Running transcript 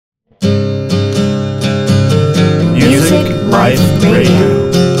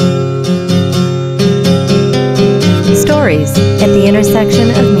Radio. Stories at the intersection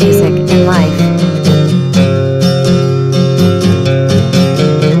of music and life.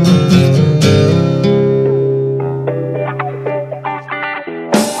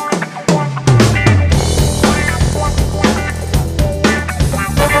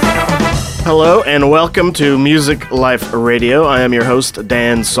 Hello and welcome to Music Life Radio. I am your host,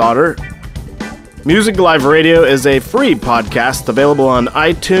 Dan Sauter. Music Live Radio is a free podcast available on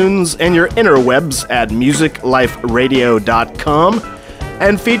iTunes and your interwebs at musicliferadio.com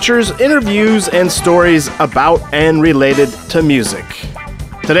and features interviews and stories about and related to music.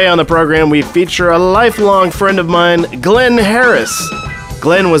 Today on the program, we feature a lifelong friend of mine, Glenn Harris.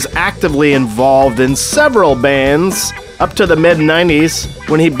 Glenn was actively involved in several bands up to the mid-90s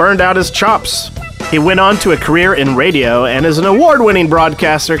when he burned out his chops. He went on to a career in radio and is an award-winning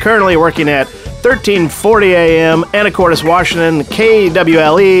broadcaster currently working at 1340 AM, Anacortes, Washington,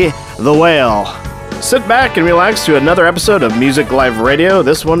 KWLE, The Whale. Sit back and relax to another episode of Music Live Radio,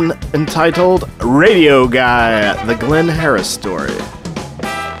 this one entitled Radio Guy, the Glenn Harris Story.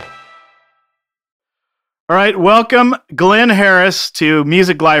 All right, welcome Glenn Harris to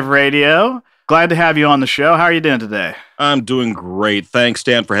Music Live Radio. Glad to have you on the show. How are you doing today? I'm doing great. Thanks,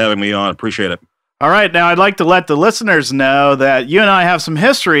 Dan, for having me on. Appreciate it. All right, now I'd like to let the listeners know that you and I have some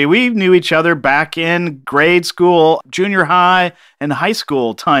history. We knew each other back in grade school, junior high, and high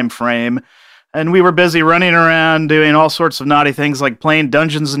school time frame, and we were busy running around doing all sorts of naughty things like playing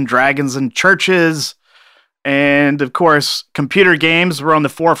Dungeons and Dragons in churches, and of course, computer games were on the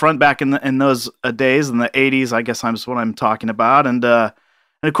forefront back in those days, in the 80s, I guess that's what I'm talking about, and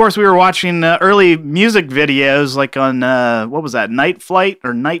of course, we were watching early music videos, like on, what was that, Night Flight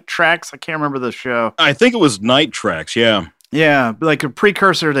or Night Tracks? I can't remember the show. I think it was Night Tracks, yeah. Yeah, like a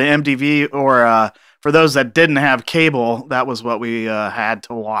precursor to MTV, or for those that didn't have cable, that was what we had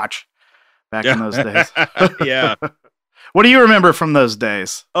to watch back in those days. Yeah. What do you remember from those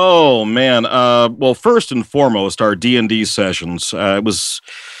days? Oh, man. Well, first and foremost, our D&D sessions. It was...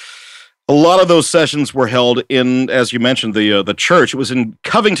 A lot of those sessions were held in, as you mentioned, the church. It was in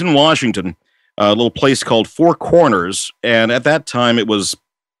Covington, Washington, a little place called Four Corners. And at that time, it was,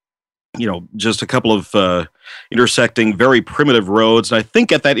 just a couple of intersecting very primitive roads. And I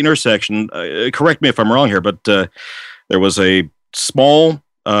think at that intersection, correct me if I'm wrong here, but there was a small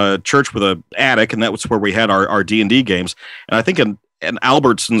church with an attic, and that was where we had our D&D games. And I think an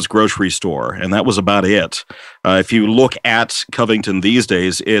Albertsons grocery store, and that was about it. If you look at Covington these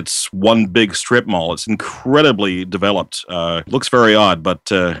days, it's one big strip mall. It's incredibly developed. Looks very odd,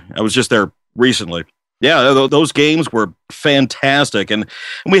 but I was just there recently. Yeah, those games were fantastic, and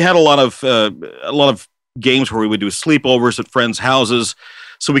we had a lot of games where we would do sleepovers at friends' houses,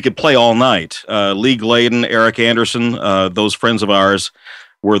 so we could play all night. Lee Gladen, Eric Anderson, those friends of ours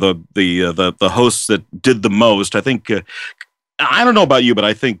were the hosts that did the most. I think. I don't know about you, but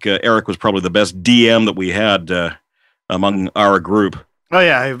I think Eric was probably the best DM that we had among our group. Oh,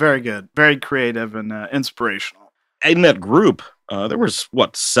 yeah, very good. Very creative and inspirational. In that group, there was,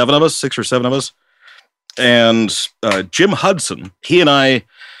 7 of us, 6 or 7 of us? And Jim Hudson, he and I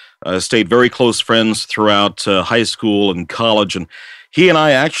stayed very close friends throughout high school and college, and he and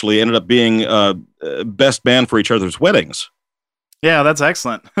I actually ended up being best man for each other's weddings. Yeah, that's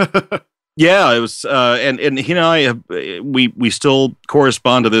excellent. Yeah, it was, and he and I, we still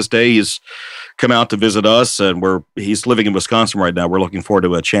correspond to this day. He's come out to visit us, and he's living in Wisconsin right now. We're looking forward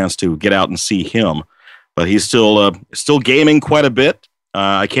to a chance to get out and see him. But he's still gaming quite a bit.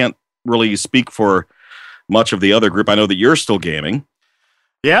 I can't really speak for much of the other group. I know that you're still gaming.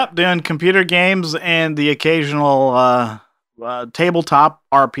 Yeah, doing computer games and the occasional tabletop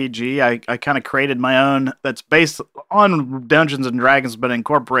RPG. I kind of created my own that's based on Dungeons and Dragons, but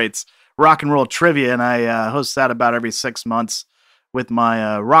incorporates rock and roll trivia, and I host that about every 6 months with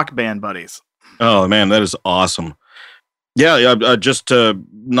my rock band buddies. Oh man, that is awesome! Yeah, just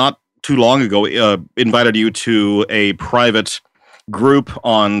not too long ago, invited you to a private group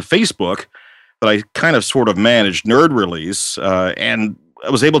on Facebook that I kind of sort of managed, Nerd Release, and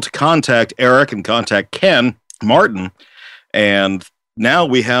I was able to contact Eric and contact Ken Martin, and now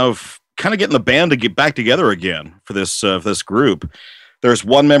we have kind of getting the band to get back together again for this group. There's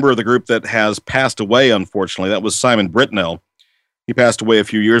one member of the group that has passed away, unfortunately. That was Simon Britnell. He passed away a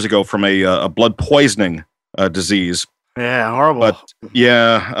few years ago from a blood poisoning disease. Yeah, horrible. But the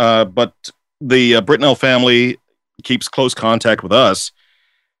Britnell family keeps close contact with us,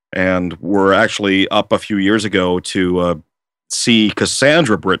 and we're actually up a few years ago to see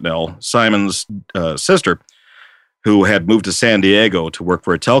Cassandra Britnell, Simon's sister, who had moved to San Diego to work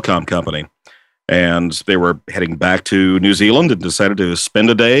for a telecom company. And they were heading back to New Zealand and decided to spend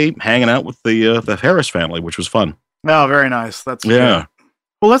a day hanging out with the Harris family, which was fun. Oh, very nice. That's Yeah. good.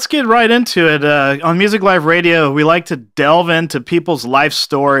 Well, let's get right into it. On Music Live Radio, we like to delve into people's life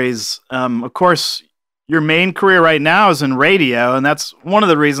stories. Of course, your main career right now is in radio, and that's one of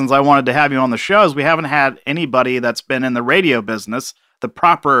the reasons I wanted to have you on the show is we haven't had anybody that's been in the radio business, the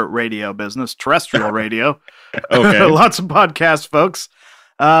proper radio business, terrestrial radio. Okay. Lots of podcast folks.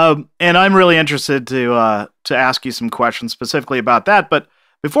 And I'm really interested to ask you some questions specifically about that. But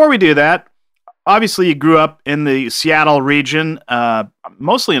before we do that, obviously, you grew up in the Seattle region,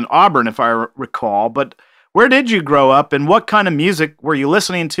 mostly in Auburn, if I recall. But where did you grow up, and what kind of music were you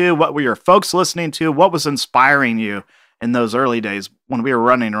listening to? What were your folks listening to? What was inspiring you in those early days when we were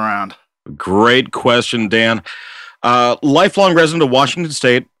running around? Great question, Dan. Lifelong resident of Washington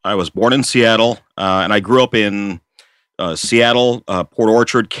State. I was born in Seattle, and I grew up in Seattle, Port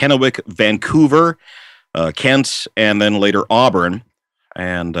Orchard, Kennewick, Vancouver, Kent, and then later Auburn.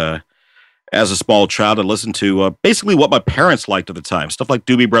 And as a small child, I listened to basically what my parents liked at the time. Stuff like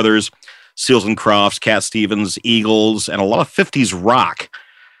Doobie Brothers, Seals and Crofts, Cat Stevens, Eagles, and a lot of 50s rock.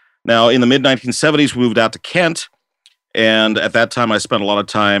 Now, in the mid-1970s, we moved out to Kent, and at that time, I spent a lot of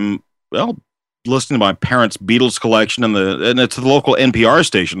time, listening to my parents' Beatles collection and to the local NPR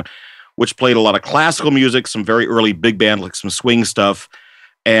station, which played a lot of classical music, some very early big band, like some swing stuff,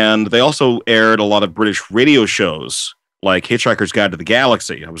 and they also aired a lot of British radio shows, like Hitchhiker's Guide to the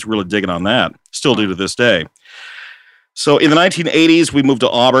Galaxy. I was really digging on that. Still do to this day. So in the 1980s, we moved to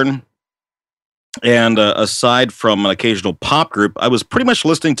Auburn. And aside from an occasional pop group, I was pretty much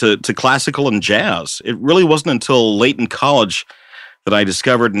listening to classical and jazz. It really wasn't until late in college that I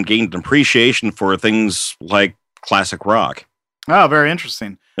discovered and gained an appreciation for things like classic rock. Oh, very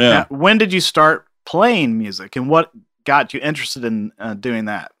interesting. Yeah. Now, when did you start playing music, and what got you interested in doing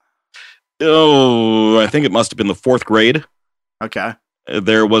that? Oh, I think it must have been the fourth grade. Okay.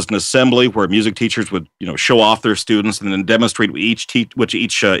 There was an assembly where music teachers would, show off their students and then demonstrate what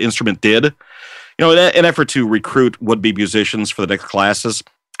each instrument did. In an effort to recruit would-be musicians for the next classes.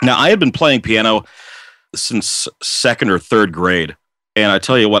 Now, I had been playing piano since second or third grade, and I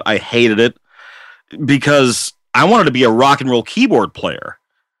tell you what, I hated it because I wanted to be a rock and roll keyboard player.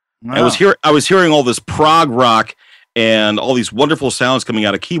 Wow. I was hearing all this prog rock and all these wonderful sounds coming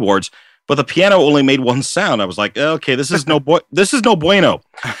out of keyboards, but the piano only made one sound. I was like, okay, this is no bueno.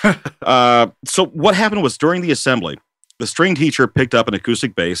 So what happened was during the assembly, the string teacher picked up an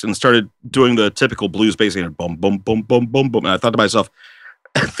acoustic bass and started doing the typical blues bass, boom, boom, boom, boom, boom, boom. And I thought to myself,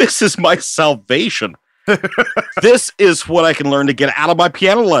 this is my salvation. This is what I can learn to get out of my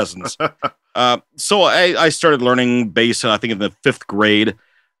piano lessons. So I started learning bass, I think in the fifth grade,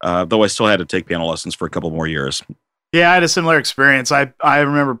 though I still had to take piano lessons for a couple more years. Yeah, I had a similar experience. I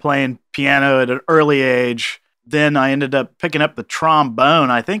remember playing piano at an early age. Then I ended up picking up the trombone,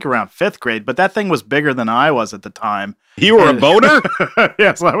 I think around fifth grade, but that thing was bigger than I was at the time. You were a boner?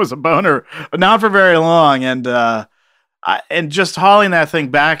 Yes, I was a boner, but not for very long. And just hauling that thing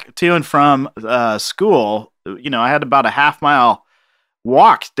back to and from school, I had about a half-mile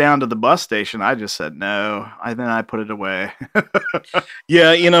walk down to the bus station. I just said no. Then I put it away.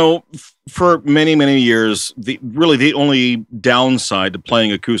 Yeah, for many, many years, the only downside to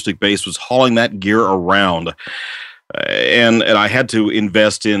playing acoustic bass was hauling that gear around. And I had to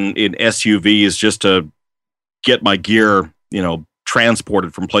invest in SUVs just to get my gear,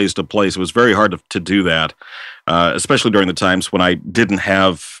 transported from place to place. It was very hard to do that, especially during the times when I didn't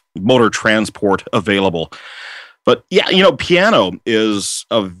have motor transport available. But yeah, piano is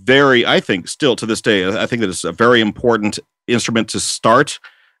I think still to this day, I think that it's a very important instrument to start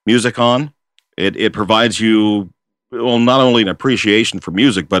music on. It provides you, not only an appreciation for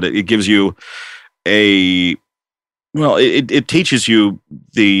music, but it gives you it teaches you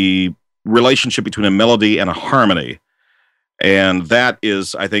the relationship between a melody and a harmony. And that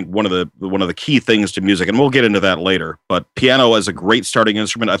is, I think, one of the key things to music. And we'll get into that later. But piano is a great starting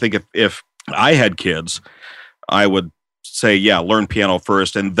instrument. I think if I had kids, I would say, learn piano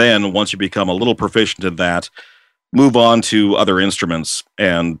first. And then once you become a little proficient in that, move on to other instruments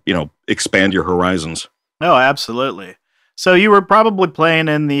and, expand your horizons. Oh, absolutely. So you were probably playing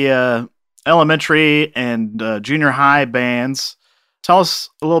in the elementary and junior high bands. Tell us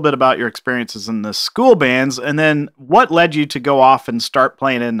a little bit about your experiences in the school bands, and then what led you to go off and start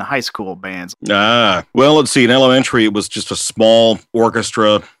playing in high school bands? Well, let's see. In elementary, it was just a small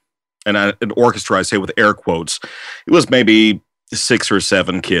orchestra, and an orchestra, I say with air quotes. It was maybe 6 or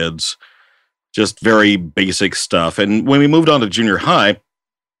 7 kids, just very basic stuff. And when we moved on to junior high,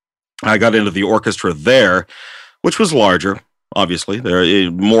 I got into the orchestra there, which was larger. obviously. There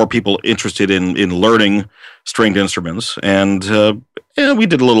are more people interested in learning stringed instruments. And we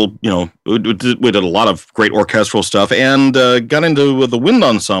did a little, we did a lot of great orchestral stuff and got into the wind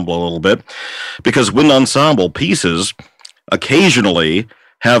ensemble a little bit because wind ensemble pieces occasionally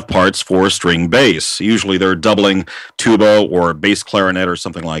have parts for string bass. Usually they're doubling tuba or bass clarinet or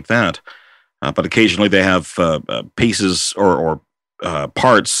something like that. But occasionally they have pieces or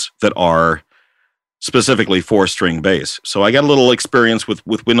parts that are specifically for string bass. So I got a little experience with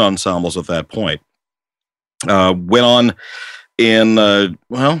wind ensembles at that point. Went on in,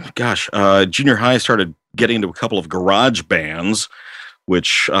 junior high, started getting into a couple of garage bands,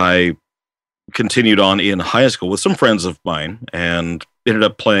 which I continued on in high school with some friends of mine and ended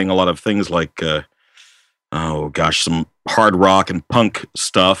up playing a lot of things like, some hard rock and punk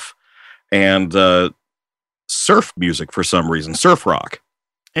stuff and surf music for some reason, surf rock.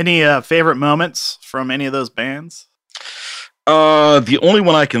 Any favorite moments from any of those bands? The only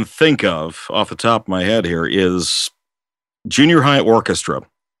one I can think of off the top of my head here is junior high orchestra.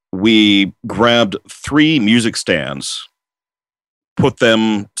 We grabbed 3 music stands,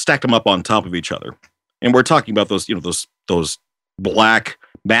 stacked them up on top of each other. And we're talking about those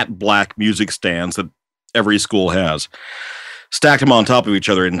matte black music stands that every school has. Stacked them on top of each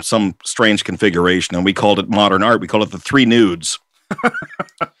other in some strange configuration, and we called it modern art. We called it the 3 nudes.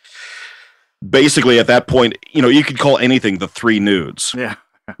 Basically, at that point, you could call anything the 3 nudes. Yeah.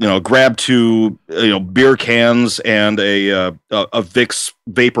 Grab 2, beer cans and a Vicks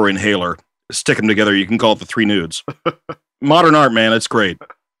vapor inhaler, stick them together. You can call it the 3 nudes. Modern art, man, it's great.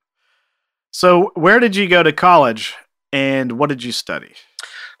 So, where did you go to college, and what did you study?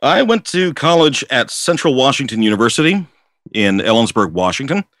 I went to college at Central Washington University in Ellensburg,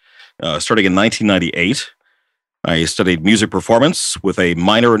 Washington, starting in 1998. I studied music performance with a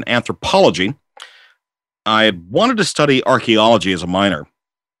minor in anthropology. I had wanted to study archaeology as a minor.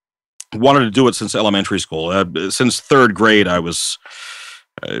 Wanted to do it since elementary school. Since 3rd grade, I was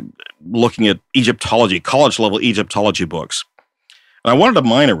looking at Egyptology, college-level Egyptology books. And I wanted a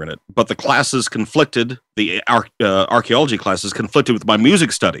minor in it, but the classes conflicted, the archaeology classes conflicted with my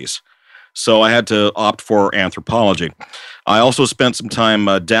music studies. So I had to opt for anthropology. I also spent some time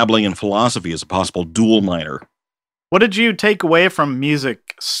dabbling in philosophy as a possible dual minor. What did you take away from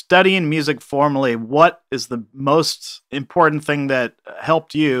music, studying music formally? What is the most important thing that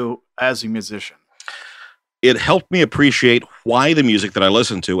helped you as a musician? It helped me appreciate why the music that I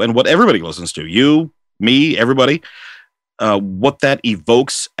listen to and what everybody listens to, you, me, everybody, what that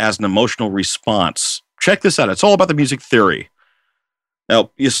evokes as an emotional response. Check this out. It's all about the music theory.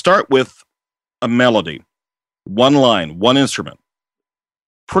 Now, you start with a melody, one line, one instrument,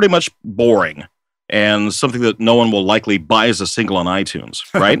 pretty much boring. And something that no one will likely buy as a single on iTunes,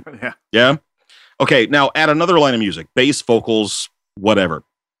 right? Yeah. Yeah? Okay, now add another line of music, bass, vocals, whatever.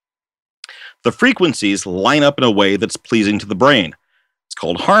 The frequencies line up in a way that's pleasing to the brain. It's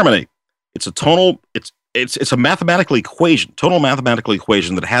called harmony. It's a tonal, it's a mathematical equation, tonal mathematical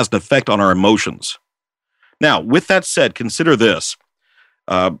equation that has an effect on our emotions. Now, with that said, consider this.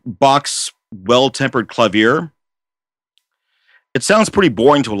 Bach's Well-Tempered Clavier. It sounds pretty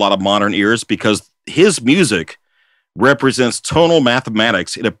boring to a lot of modern ears because his music represents tonal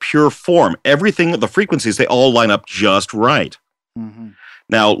mathematics in a pure form. Everything, the frequencies, they all line up just right. Mm-hmm.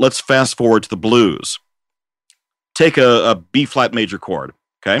 Now, let's fast forward to the blues. Take a B-flat major chord,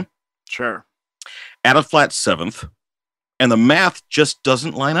 okay? Sure. Add a flat 7th, and the math just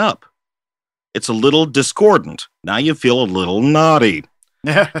doesn't line up. It's a little discordant. Now you feel a little naughty.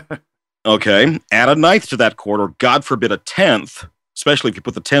 Okay, add a 9th to that chord, or God forbid a 10th, especially if you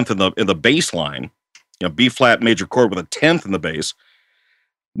put the 10th in the bass line, B-flat major chord with a 10th in the bass.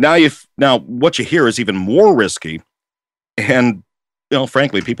 Now what you hear is even more risky, and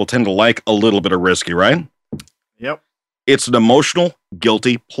frankly, people tend to like a little bit of risky, right? Yep. It's an emotional,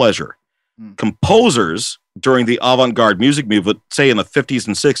 guilty pleasure. Composers during the avant-garde music movement, say in the 50s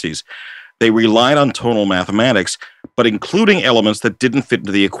and 60s, they relied on tonal mathematics, but including elements that didn't fit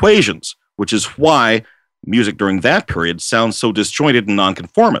into the equations, which is why music during that period sounds so disjointed and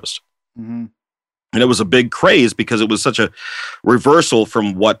nonconformist. Mm-hmm. And it was a big craze because it was such a reversal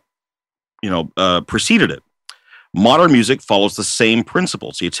from what preceded it. Modern music follows the same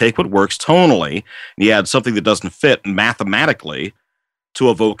principles. You take what works tonally, and you add something that doesn't fit mathematically to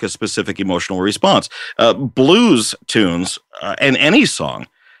evoke a specific emotional response. Blues tunes and any song,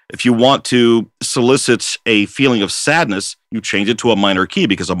 if you want to solicit a feeling of sadness, you change it to a minor key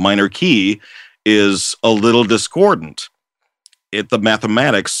because a minor key is a little discordant. The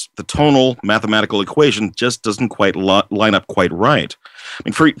mathematics, the tonal mathematical equation just doesn't quite line up quite right. I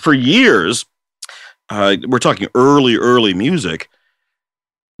mean, for years, we're talking early music,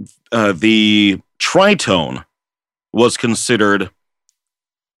 the tritone was considered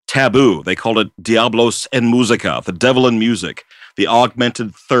taboo. They called it Diablos en Musica, the devil in music, the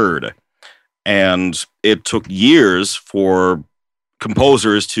augmented third. And it took years for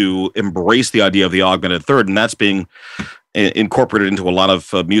composers to embrace the idea of the augmented third, and that's being incorporated into a lot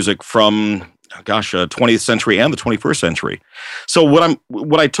of music from 20th century and the 21st century. So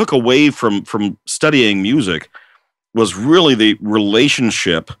what I took away from studying music was really the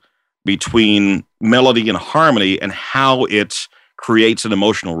relationship between melody and harmony and how it creates an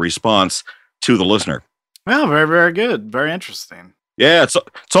emotional response to the listener. Well, very, very good. Very interesting. Yeah, it's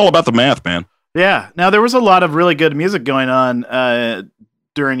all about the math, man. Yeah. Now, there was a lot of really good music going on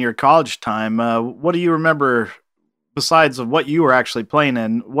during your college time. What do you remember besides of what you were actually playing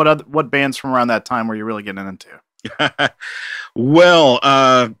in? What bands from around that time were you really getting into? Well,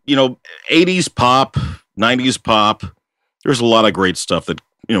 80s pop, 90s pop. There's a lot of great stuff that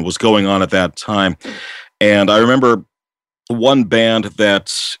was going on at that time. And I remember one band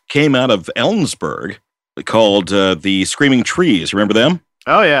that came out of Ellensburg called the Screaming Trees. Remember them?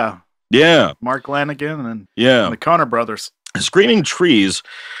 Oh, yeah. Yeah. Mark Lanigan and the Connor Brothers. Screaming Trees,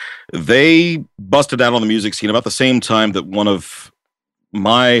 they busted out on the music scene about the same time that one of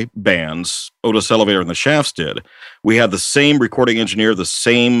my bands, Otis Elevator and the Shafts, did. We had the same recording engineer, the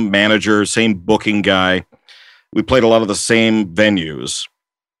same manager, same booking guy. We played a lot of the same venues.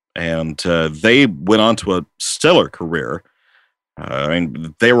 And they went on to a stellar career.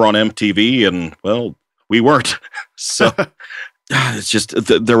 They were on MTV, and, well, we weren't. So it's just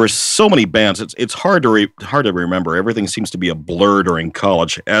there were so many bands. It's hard to remember. Everything seems to be a blur during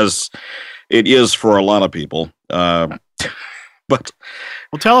college, as it is for a lot of people. But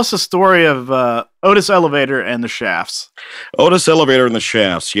well, tell us the story of Otis Elevator and the Shafts. Otis Elevator and the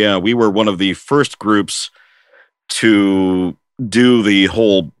Shafts. Yeah, we were one of the first groups to do the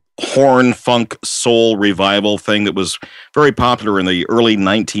whole horn funk soul revival thing that was very popular in the early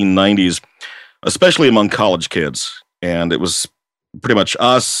 1990s, especially among college kids. And it was pretty much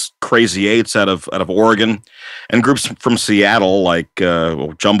us, Crazy Eights out of Oregon, and groups from Seattle like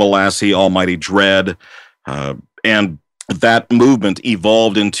Jumbo Lassie, Almighty Dread, and that movement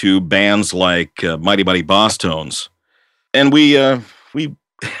evolved into bands like Mighty Mighty Boss Tones. And we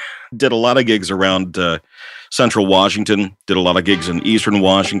did a lot of gigs around Central Washington, did a lot of gigs in Eastern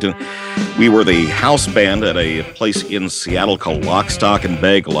Washington. We were the house band at a place in Seattle called Lock, Stock, and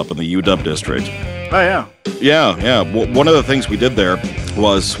Bagel up in the UW district. Oh, yeah. Yeah. One of the things we did there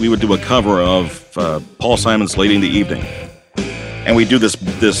was we would do a cover of Paul Simon's Late in the Evening. And we'd do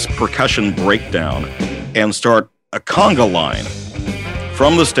this percussion breakdown and start a conga line.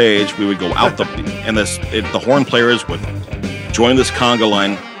 From the stage, we would go out the horn players would join this conga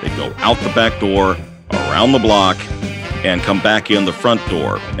line. They'd go out the back door, around the block, and come back in the front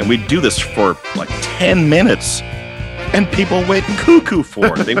door. And we'd do this for like 10 minutes. And people went cuckoo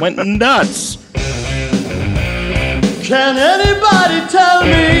for it. They went nuts. Can anybody tell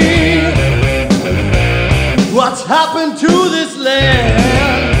me what's happened to this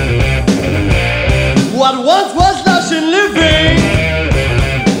land? What once was lush and living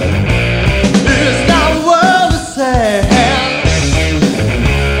is now a world of sand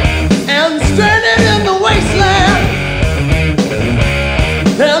and stranded in the wasteland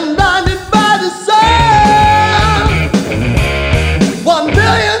and blinded by the sun. 1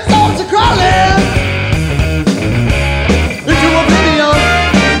 billion souls are crawling into oblivion.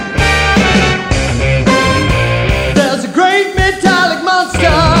 There's a great metallic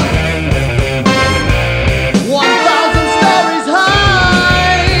monster, 1,000 stories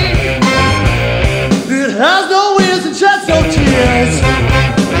high. It has no ears and sheds no tears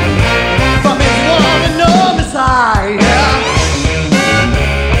from its one enormous eye.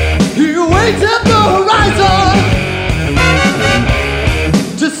 He waits at the horizon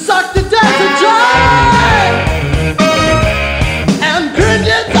to suck the desert dry, and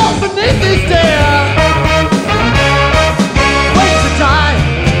cringes off beneath his stare. Waste of time,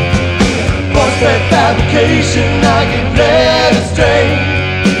 force-fed fabrication. I get led astray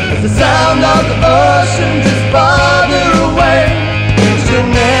as the sound of the ocean just bother away.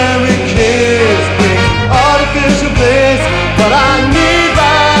 Generic kiss brings artificial bliss. What I need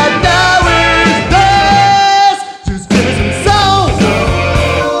right now is this. Just give me some soul,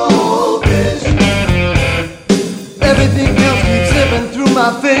 bitch. Everything else keeps slipping through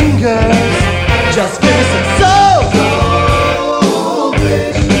my fingers. Just give me some soul,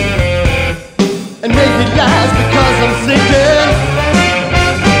 bitch. And make it last because I'm sinking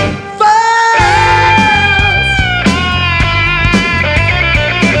fast.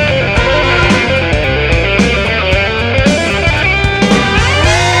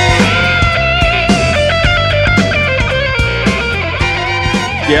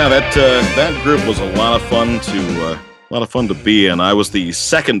 Yeah, that group was a lot of fun to be in. I was the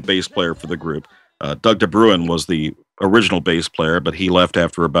second bass player for the group. Doug DeBruin was the original bass player, but he left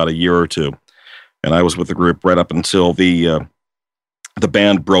after about a year or two, and I was with the group right up until the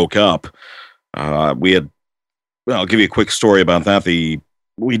band broke up. I'll give you a quick story about that.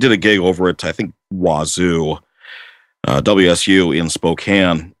 We did a gig over at, I think, Wazoo, WSU in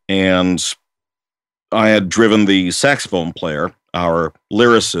Spokane, and I had driven the saxophone player, our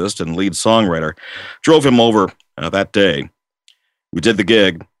lyricist and lead songwriter, drove him over that day. We did the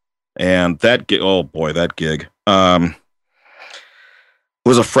gig, and that gig, oh boy, that gig was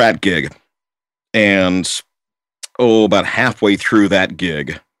a frat gig. And, about halfway through that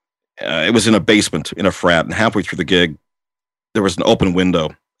gig, it was in a basement in a frat, and halfway through the gig, there was an open window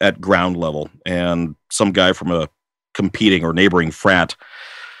at ground level, and some guy from a competing or neighboring frat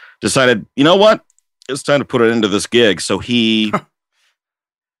decided, you know what? It's time to put an end to this gig. So he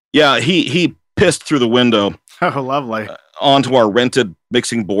pissed through the window. Oh, lovely. Onto our rented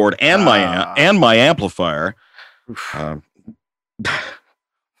mixing board and my amplifier.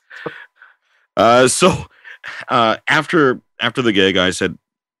 So after the gig, I said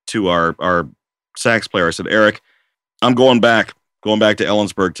to our sax player, I said, Eric, I'm going back to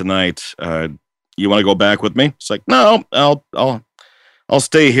Ellensburg tonight. You want to go back with me? It's like, no, I'll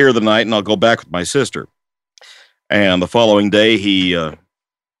stay here the night and I'll go back with my sister. And the following day, he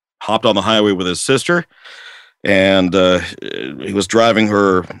hopped on the highway with his sister, and he was driving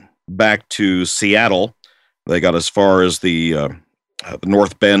her back to Seattle. They got as far as the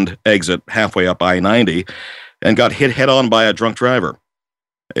North Bend exit, halfway up I-90, and got hit head-on by a drunk driver.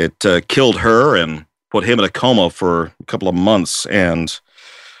 It killed her and put him in a coma for a couple of months, and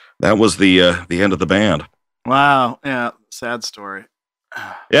that was the end of the band. Wow. Yeah. Sad story.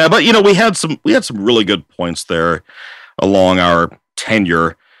 Yeah, but we had some really good points there along our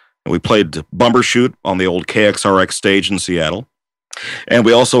tenure. We played Bumbershoot on the old KXRX stage in Seattle, and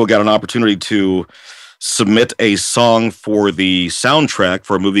we also got an opportunity to submit a song for the soundtrack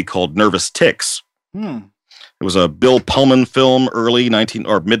for a movie called Nervous Ticks. It was a Bill Pullman film, mid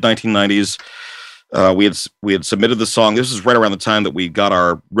 1990s. We had submitted the song. This is right around the time that we got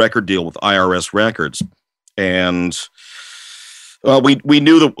our record deal with IRS Records, and we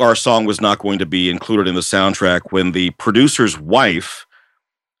knew that our song was not going to be included in the soundtrack when the producer's wife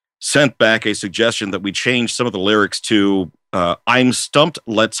sent back a suggestion that we change some of the lyrics to "I'm stumped,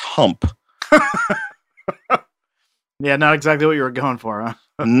 let's hump." Yeah, not exactly what you were going for, huh?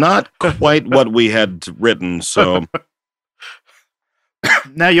 Not quite what we had written. So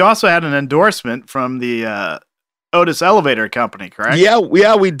now you also had an endorsement from the Otis Elevator Company, correct? Yeah,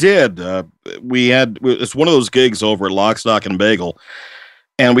 we did. It's one of those gigs over at Lock, Stock, and Bagel,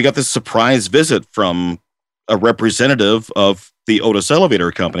 and we got this surprise visit from a representative of the Otis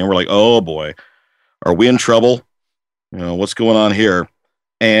Elevator Company. And we're like, oh boy, are we in trouble? What's going on here?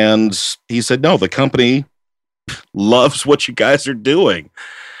 And he said, no, the company loves what you guys are doing.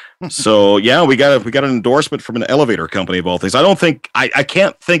 So yeah, we got an endorsement from an elevator company of all things. I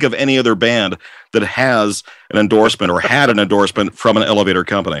can't think of any other band that has an endorsement or had an endorsement from an elevator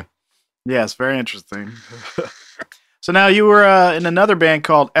company. Yes, very interesting. So now you were in another band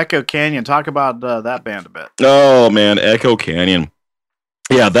called Echo Canyon. Talk about that band a bit. Oh man, Echo Canyon.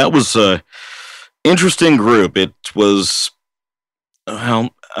 Yeah, that was a interesting group. It was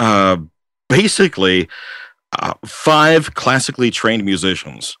basically 5 classically trained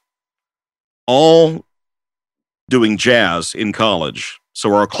musicians, all doing jazz in college. So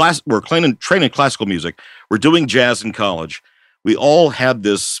we're trained in classical music. We're doing jazz in college. We all had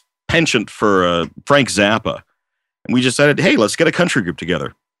this penchant for Frank Zappa, and we decided, hey, let's get a country group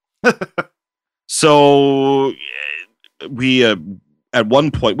together. So we, at one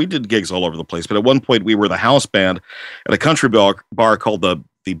point, we did gigs all over the place, but at one point we were the house band at a country bar called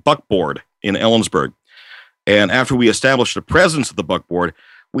the Buckboard in Ellensburg. And after we established the presence of the Buckboard,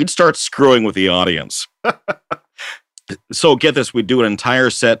 we'd start screwing with the audience. So get this, we'd do an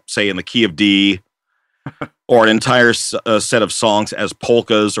entire set, say in the key of D, or an entire set of songs as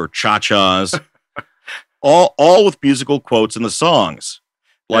polkas or cha-chas, all with musical quotes in the songs.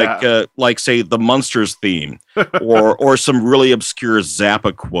 Like say the Munsters theme or some really obscure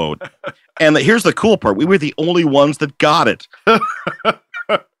Zappa quote. And here's the cool part. We were the only ones that got it.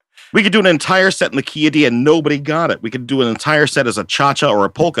 We could do an entire set in the key of D and nobody got it. We could do an entire set as a cha-cha or a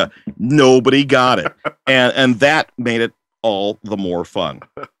polka. Nobody got it. And that made it all the more fun.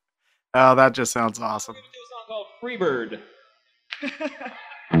 Oh, that just sounds awesome. We're going to do a song called Freebird.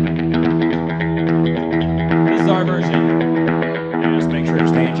 This is our version. Just make sure to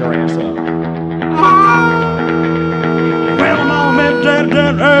stand your ass up. Well, mom and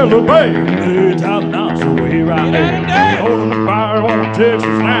Hey, Tyler Knox over here right there. Holding the fire on Texas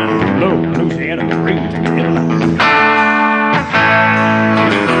now. Low Louisiana breeze in the line.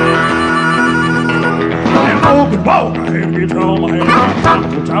 And open walk, I had to get on my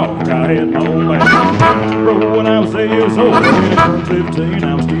head. To talk, I had my own band. Bro, when I was 8 years old, when I turned 15, I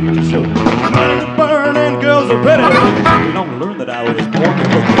was Steve the Show. Money to burn and girls are pretty. You don't learn that I was born to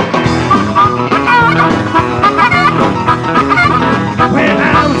look. When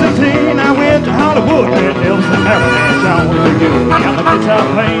I was 18, I went to Hollywood. Met Elvis Presley and Sean was good. Got my guitar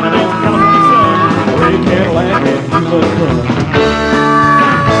playing and dancing California sun. Red Cadillac and too much fun.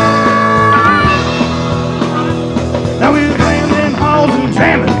 Now we was playing in halls and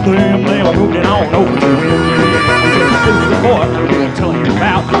jamming. Then we moved it on over to him. This is the boy I'm telling you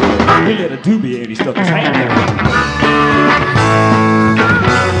about. He had a doobie and he stuck his hand in it.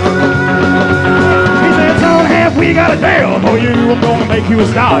 We got a deal for you. I'm gonna make you a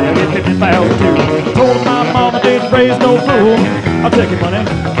star. You get 50,000 too. Told my mama didn't raise no fool. I'll take your money,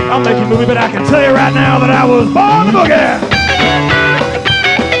 I'll make you movie, but I can tell you right now that I was born to boogie.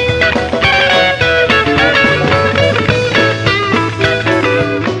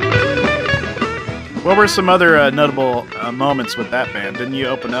 What were some other notable moments with that band? Didn't you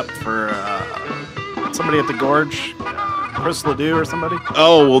open up for somebody at the Gorge? Chris Ledoux or somebody?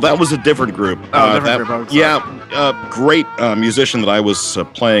 Oh, well, that was a different group. Different group. Yeah, great musician that I was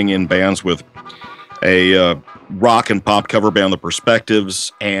playing in bands with. A rock and pop cover band, The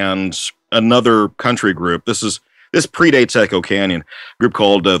Perspectives, and another country group. This predates Echo Canyon. A group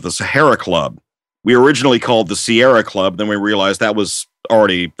called the Sahara Club. We originally called the Sierra Club. Then we realized that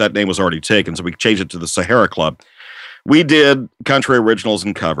name was already taken, so we changed it to the Sahara Club. We did country originals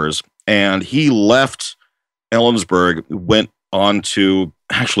and covers, and he left Ellensburg, went on to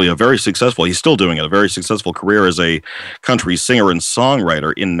actually he's still doing it, a very successful career as a country singer and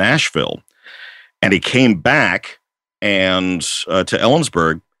songwriter in Nashville. And he came back and to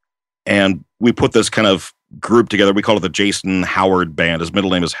Ellensburg, and we put this kind of group together. We call it the Jason Howard Band. His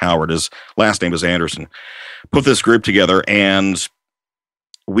middle name is Howard. His last name is Anderson. Put this group together, and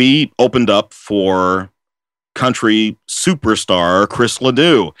we opened up for country superstar Chris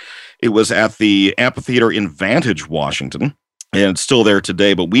Ledoux. It was at the amphitheater in Vantage, Washington, and it's still there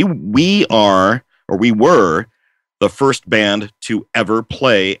today. But we were the first band to ever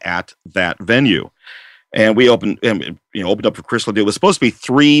play at that venue, and we opened up for Chris Ledoux. It was supposed to be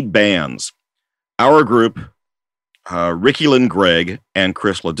 3 bands: our group, Ricky Lynn Gregg, and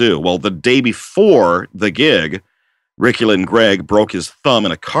Chris Ledoux. Well, the day before the gig, Ricky Lynn Gregg broke his thumb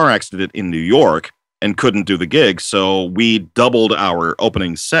in a car accident in New York and couldn't do the gig, so we doubled our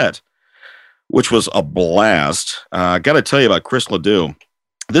opening set, which was a blast. I got to tell you about Chris Ledoux.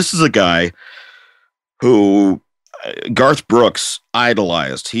 This is a guy who Garth Brooks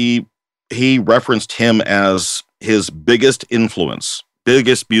idolized. He referenced him as his biggest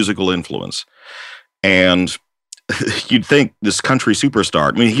musical influence. And you'd think this country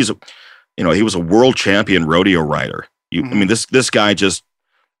superstar, I mean, he was a world champion rodeo rider. I mean, this guy just,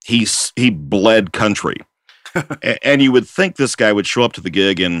 he bled country. And you would think this guy would show up to the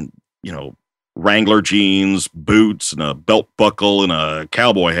gig in, Wrangler jeans, boots, and a belt buckle, and a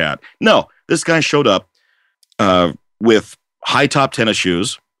cowboy hat. No, this guy showed up with high top tennis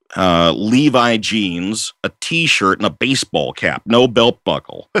shoes, Levi jeans, a t-shirt, and a baseball cap. No belt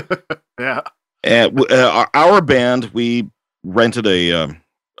buckle. Yeah. And our band, we rented a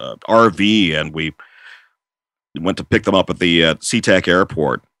RV, and we went to pick them up at the SeaTac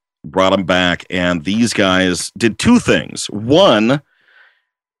airport, brought them back, and these guys did 2 things. One,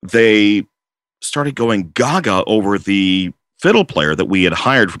 they started going gaga over the fiddle player that we had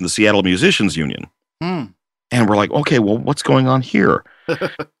hired from the Seattle Musicians Union. And we're like, okay, well, what's going on here?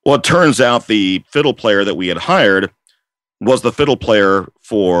 Well, it turns out the fiddle player that we had hired was the fiddle player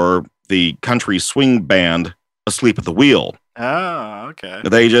for the country swing band Asleep at the Wheel. Oh, okay.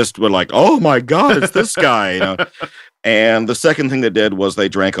 They just were like, oh my God, it's this guy. And the second thing they did was they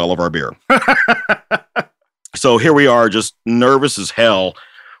drank all of our beer. So here we are, just nervous as hell.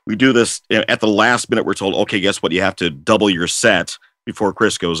 We do this at the last minute. We're told, okay, guess what? You have to double your set before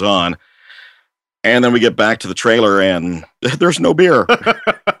Chris goes on. And then we get back to the trailer and there's no beer.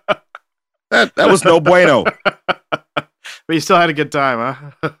 That was no bueno. But you still had a good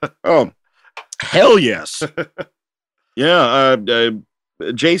time, huh? Oh, hell yes. Yeah.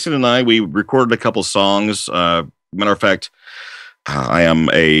 Jason and I, we recorded a couple songs. Matter of fact, I am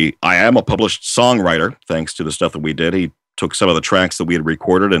a published songwriter, thanks to the stuff that we did. He took some of the tracks that we had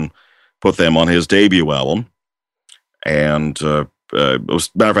recorded and put them on his debut album. And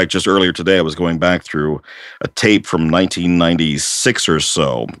matter of fact, just earlier today, I was going back through a tape from 1996 or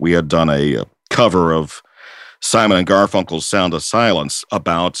so. We had done a cover of Simon and Garfunkel's Sound of Silence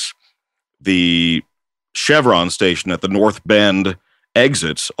about the Chevron station at the North Bend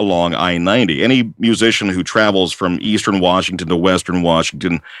exit along I-90. Any musician who travels from eastern Washington to western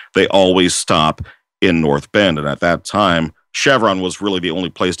Washington, they always stop in North Bend. And at that time, Chevron was really the only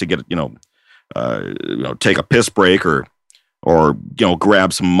place to get, take a piss break or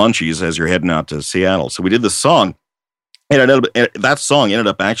grab some munchies as you're heading out to Seattle. So we did this song, and that song ended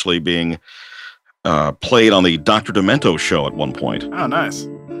up actually being played on the Dr. Demento show at one point. Oh, nice.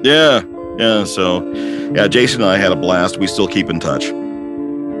 Yeah. So, Jason and I had a blast. We still keep in touch.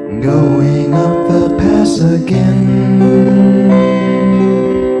 Going up the pass again.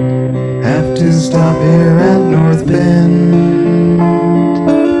 Have to stop here at North Bend.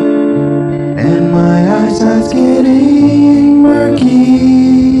 And my eyesight's getting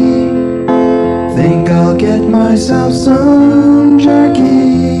murky. Think I'll get myself some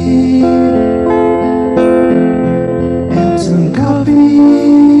jerky and some coffee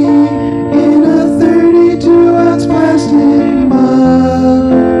in a 32-ounce plastic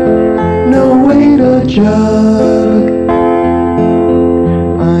mug. No way to jug.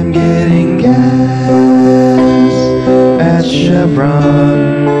 I'm getting gas at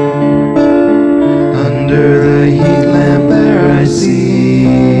Chevron. Under the heat lamp there I see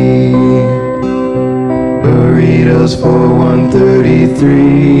burritos for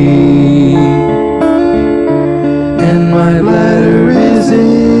 $1.33, and my bladder is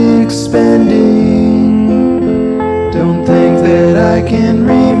expanding. Don't think that I can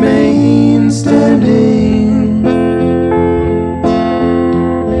remain standing.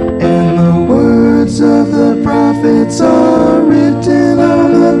 And the words of the prophets are written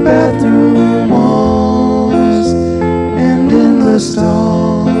on the bathroom walls and in the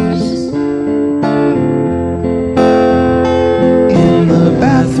stalls. In the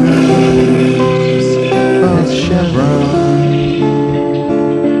bathrooms of Chevron.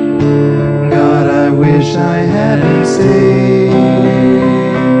 God, I wish I hadn't stayed.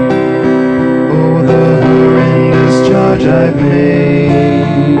 Oh, the horrendous charge I've made.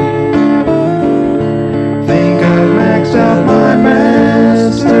 Think I've maxed out my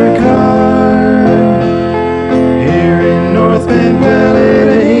MasterCard. Here in North Bend, well, it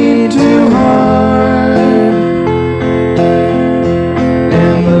ain't too hard.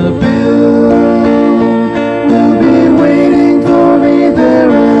 And the bill will be waiting for me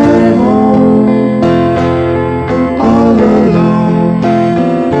there at home, all alone.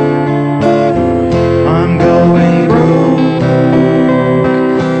 I'm going broke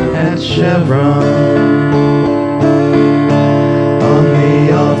at Chevron. On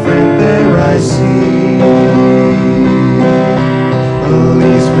the off-ramp there I see a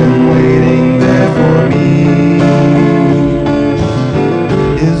policeman waiting there for me.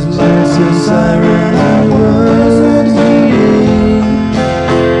 His lights a siren I was needing.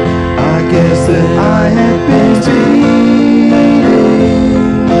 I guess that I had been speeding.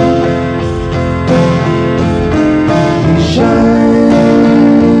 He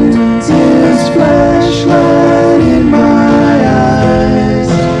shines his flashlight in my eyes,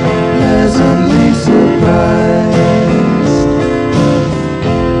 pleasantly surprised.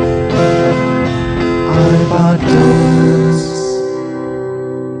 I bought donuts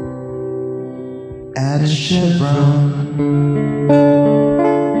at a Chevron.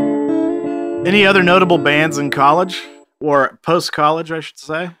 Any other notable bands in college or post-college, I should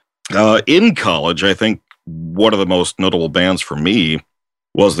say? In college, I think one of the most notable bands for me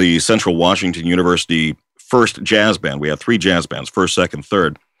was the Central Washington University first jazz band. We had 3 jazz bands, first, second,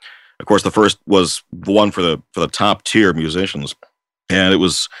 third. Of course, the first was the one for the top tier musicians, and it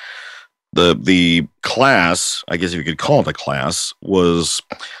was the class. I guess if you could call it a class, was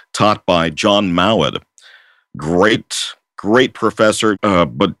taught by John Mowat, great professor.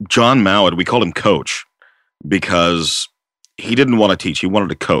 But John Mowat, we called him Coach because he didn't want to teach; he wanted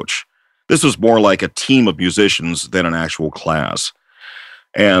to coach. This was more like a team of musicians than an actual class.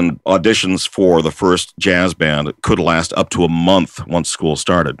 And auditions for the first jazz band could last up to a month once school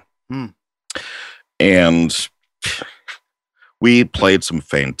started. And we played some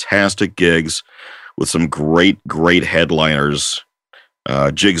fantastic gigs with some great headliners.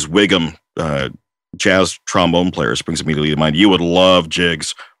 Jiggs Wiggum, jazz trombone player, springs immediately to mind. You would love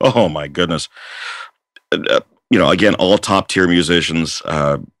Jiggs. Oh, my goodness. Again, all top-tier musicians.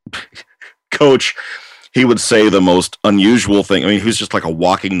 Coach, he would say the most unusual thing. I mean, he was just like a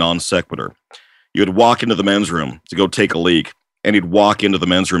walking non sequitur. You would walk into the men's room to go take a leak, and he'd walk into the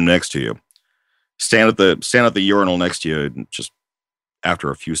men's room next to you, stand at the urinal next to you, and just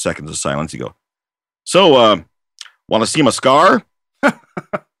after a few seconds of silence, he'd go, "So, want to see my scar?"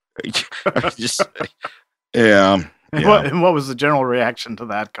 Just, yeah. And what was the general reaction to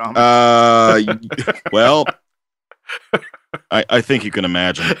that comment? Well, I think you can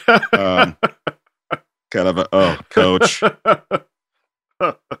imagine. Kind of coach.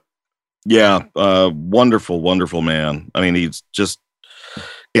 Yeah, wonderful, wonderful man. I mean, he's just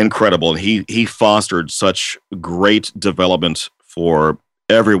incredible. And he fostered such great development for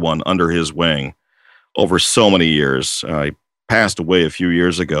everyone under his wing over so many years. He passed away a few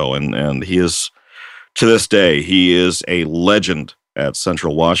years ago, and he is, to this day, he is a legend at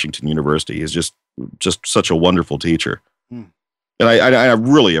Central Washington University. He's just such a wonderful teacher. And I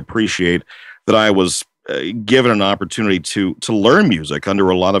really appreciate that I was given an opportunity to learn music under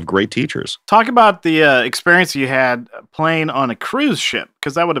a lot of great teachers. Talk about the experience you had playing on a cruise ship,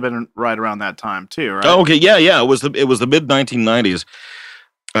 because that would have been right around that time too, right? Oh, okay, yeah. It was the mid 1990s.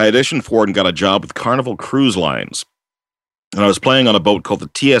 I auditioned for it and got a job with Carnival Cruise Lines, and I was playing on a boat called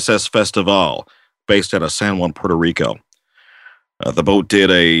the TSS Festival, based out of San Juan, Puerto Rico. The boat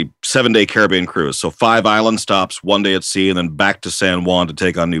did a 7-day Caribbean cruise, so 5 island stops, 1 day at sea, and then back to San Juan to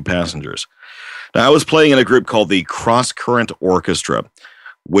take on new passengers. Now, I was playing in a group called the Cross Current Orchestra,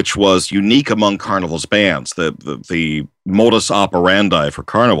 which was unique among Carnival's bands. The modus operandi for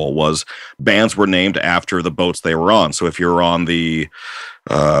Carnival was bands were named after the boats they were on. So if you're on the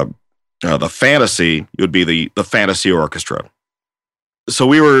Fantasy, it would be the Fantasy Orchestra. So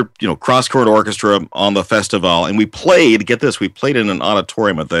we were, Cross Current Orchestra on the Festival, and we played in an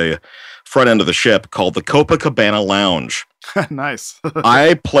auditorium at the front end of the ship called the Copacabana Lounge. Nice.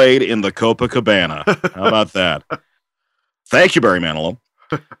 I played in the Copacabana. How about that? Thank you, Barry Manilow.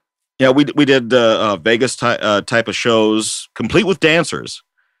 Yeah, we did Vegas type of shows, complete with dancers.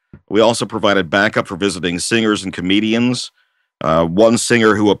 We also provided backup for visiting singers and comedians. One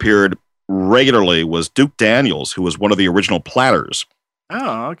singer who appeared regularly was Duke Daniels, who was one of the original Platters.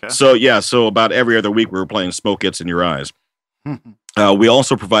 Oh, okay. So about every other week we were playing Smoke Gets in Your Eyes. We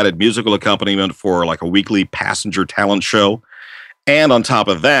also provided musical accompaniment for like a weekly passenger talent show. And on top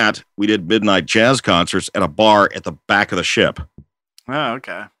of that, we did midnight jazz concerts at a bar at the back of the ship. Oh,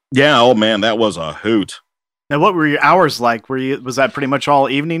 okay. Yeah, oh man, that was a hoot. Now, what were your hours like? Was that pretty much all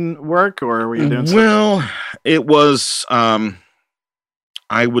evening work, or were you doing something? Well, it was,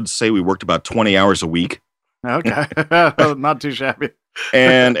 I would say we worked about 20 hours a week. Okay. Not too shabby.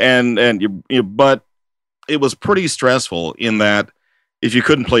 But it was pretty stressful in that if you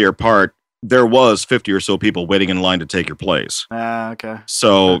couldn't play your part, there was 50 or so people waiting in line to take your place. Okay.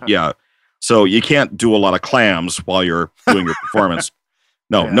 So, yeah. So you can't do a lot of clams while you're doing your performance.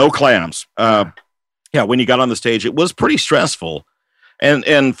 No clams. When you got on the stage, it was pretty stressful.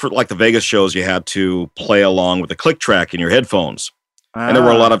 And for like the Vegas shows, you had to play along with the click track in your headphones. And there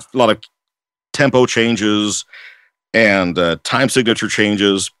were a lot of tempo changes and time signature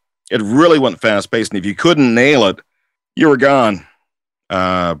changes. It really went fast paced, and if you couldn't nail it, you were gone.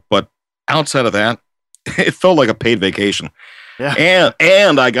 But outside of that, it felt like a paid vacation. Yeah.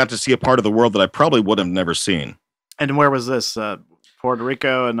 And I got to see a part of the world that I probably would have never seen. And where was this? Puerto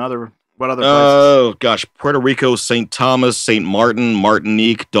Rico and what other places? Oh gosh, Puerto Rico, St. Thomas, St. Martin,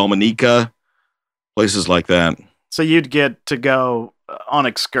 Martinique, Dominica, places like that. So you'd get to go on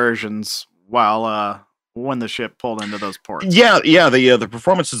excursions while when the ship pulled into those ports. Yeah. The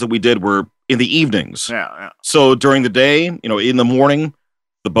performances that we did were in the evenings. Yeah. So during the day, in the morning,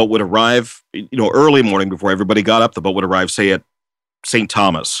 the boat would arrive. Early morning before everybody got up, the boat would arrive, say at St.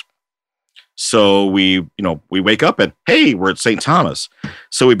 Thomas. So we wake up and hey, we're at St. Thomas.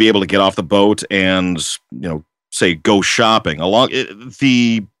 So we'd be able to get off the boat and say go shopping in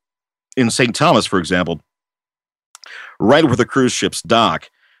St. Thomas, for example. Right where the cruise ships dock,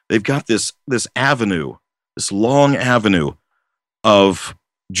 they've got this avenue, this long avenue of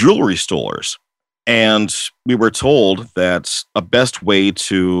jewelry stores. And we were told that a best way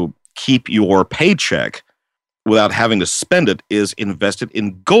to keep your paycheck without having to spend it is invested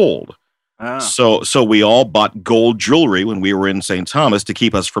in gold. Ah. So we all bought gold jewelry when we were in St. Thomas to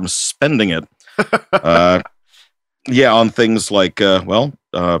keep us from spending it. On things like,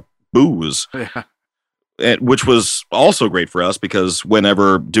 booze. Yeah. Which was also great for us because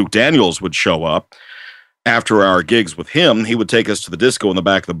whenever Duke Daniels would show up after our gigs with him, he would take us to the disco in the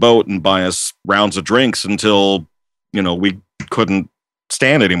back of the boat and buy us rounds of drinks until, we couldn't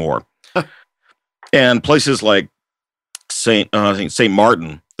stand anymore. And places like St.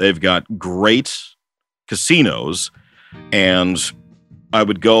 Martin, they've got great casinos, and I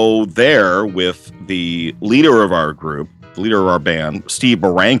would go there with the leader of our group, the leader of our band, Steve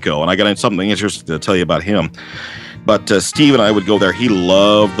Baranco, and I got something interesting to tell you about him. But Steve and I would go there. He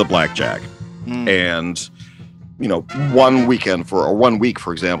loved the blackjack. And, 1 week,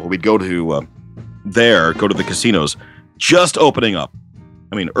 for example, we'd go to the casinos, just opening up.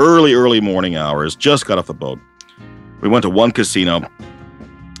 I mean, early morning hours, just got off the boat. We went to one casino,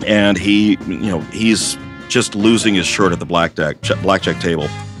 and he's just losing his shirt at the blackjack table.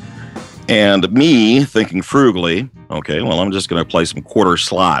 And me, thinking frugally, okay, well, I'm just going to play some quarter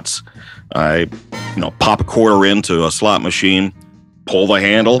slots. I, pop a quarter into a slot machine, pull the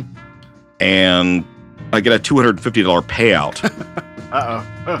handle, and I get a $250 payout.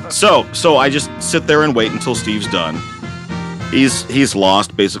 So I just sit there and wait until Steve's done. He's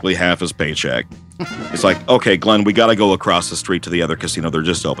lost basically half his paycheck. He's like, okay, Glenn, we got to go across the street to the other casino. They're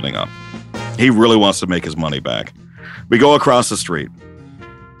just opening up. He really wants to make his money back. We go across the street.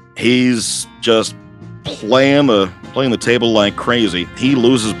 He's just playing the table like crazy. He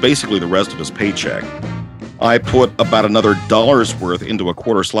loses basically the rest of his paycheck. I put about another $1's worth into a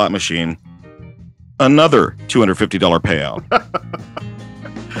quarter slot machine. Another $250 payout.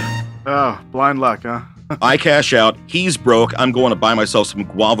 Oh, blind luck, huh? I cash out. He's broke. I'm going to buy myself some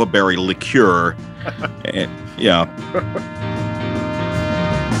guava berry liqueur. And, yeah.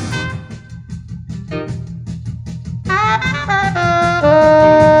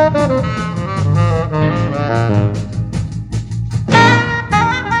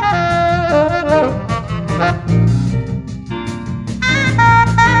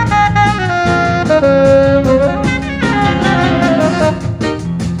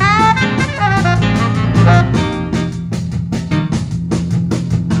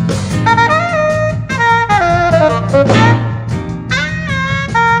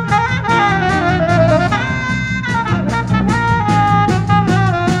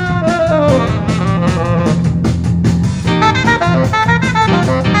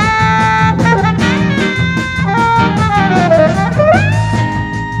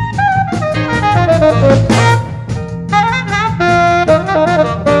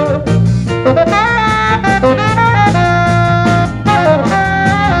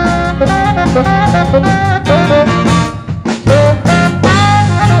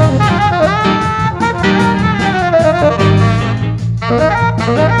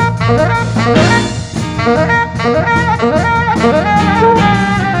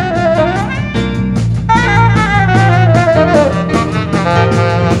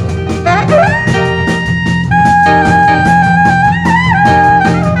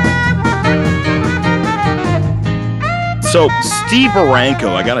 So Steve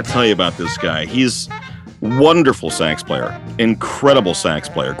Baranco, I got to tell you about this guy. He's wonderful sax player, incredible sax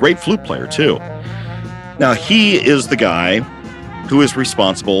player, great flute player too. Now he is the guy who is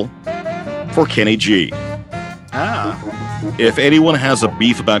responsible for Kenny G. If anyone has a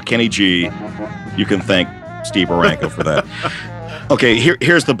beef about Kenny G, you can thank Steve Baranco for that. Okay,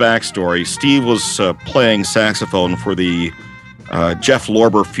 here's the backstory. Steve was playing saxophone for the Jeff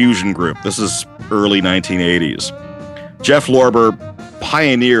Lorber Fusion Group. This is early 1980s. Jeff Lorber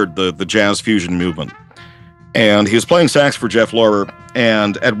pioneered the jazz fusion movement. And he was playing sax for Jeff Lorber,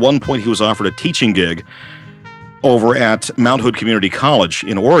 and at one point he was offered a teaching gig over at Mount Hood Community College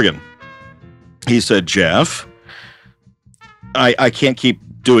in Oregon. He said, Jeff, I can't keep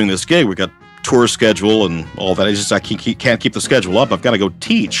doing this gig. We got tour schedule and all that. I can't keep the schedule up. I've got to go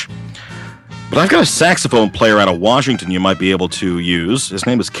teach. But I've got a saxophone player out of Washington you might be able to use. His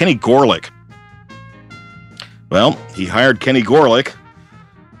name is Kenny Gorlick. Well, he hired Kenny Gorlick,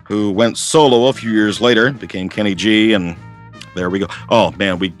 who went solo a few years later, became Kenny G, and there we go. Oh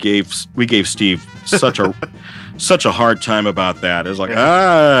man, we gave Steve such a hard time about that. It's like,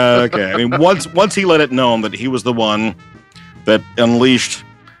 okay. I mean, once he let it known that he was the one that unleashed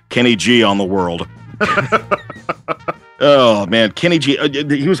Kenny G on the world. Oh man, Kenny G,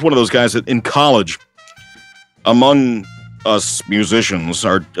 he was one of those guys that in college, among us musicians,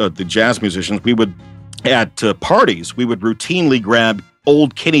 the jazz musicians, we would at parties we would routinely grab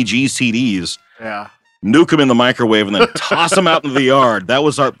old Kenny G CDs, nuke them in the microwave, and then toss them out into the yard. That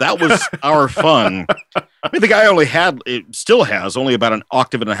was our fun. I mean, the guy still has only about an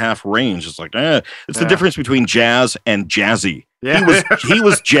octave and a half range. It's like, it's the difference between jazz and jazzy. Yeah. He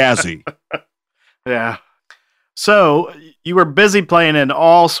was jazzy. Yeah. So you were busy playing in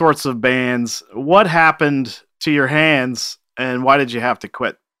all sorts of bands. What happened to your hands, and why did you have to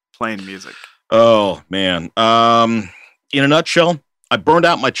quit playing music? Oh man. In a nutshell, I burned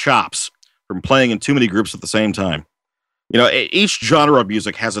out my chops from playing in too many groups at the same time. You know, each genre of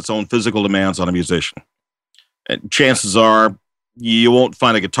music has its own physical demands on a musician. And chances are you won't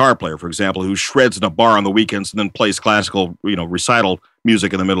find a guitar player, for example, who shreds in a bar on the weekends and then plays classical, recital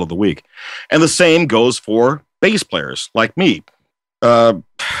music in the middle of the week. And the same goes for bass players like me. By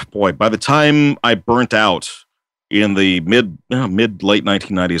the time I burnt out in the mid-late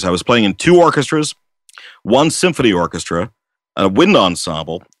 1990s, I was playing in 2 orchestras, 1 symphony orchestra, a wind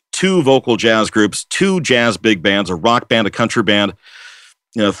ensemble, 2 vocal jazz groups, 2 jazz big bands, a rock band, a country band,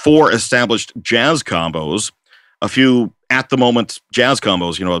 4 established jazz combos, a few at the moment jazz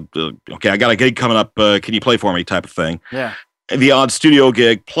combos, okay, I got a gig coming up, can you play for me type of thing. Yeah. The odd studio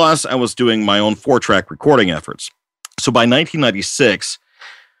gig, plus I was doing my own 4-track recording efforts. So by 1996,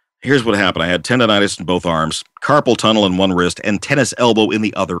 here's what happened. I had tendonitis in both arms, carpal tunnel in one wrist, and tennis elbow in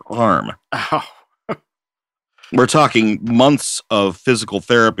the other arm. Oh. We're talking months of physical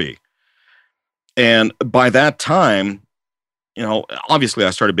therapy. And by that time, obviously I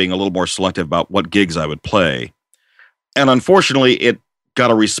started being a little more selective about what gigs I would play. And unfortunately, it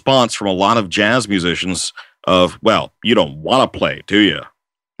got a response from a lot of jazz musicians of, well, you don't want to play, do you?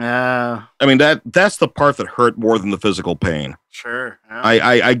 Yeah. I mean, that's the part that hurt more than the physical pain. Sure. Yeah.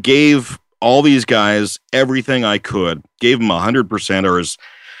 I gave all these guys everything I could, gave them 100%, or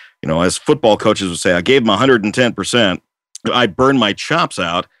as football coaches would say, I gave them 110%. I burned my chops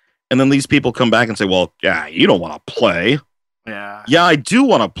out. And then these people come back and say, well, yeah, you don't want to play. Yeah. Yeah, I do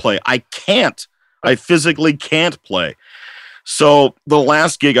want to play. I can't. I physically can't play. So the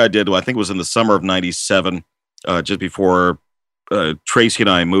last gig I did, I think it was in the summer of 97, just before Tracy and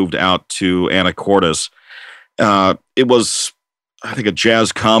I moved out to Anacortes. It was, I think, a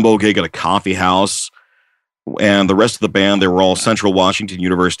jazz combo gig at a coffee house. And the rest of the band, they were all Central Washington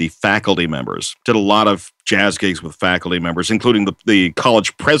University faculty members. Did a lot of jazz gigs with faculty members, including the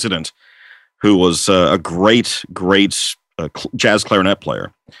college president, who was a great jazz clarinet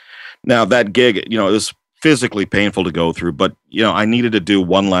player. Now, that gig, it was physically painful to go through, but, I needed to do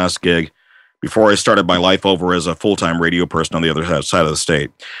one last gig before I started my life over as a full-time radio person on the other side of the state.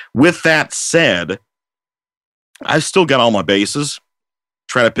 With that said, I've still got all my bases.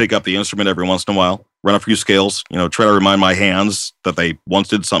 Try to pick up the instrument every once in a while, run a few scales, try to remind my hands that they once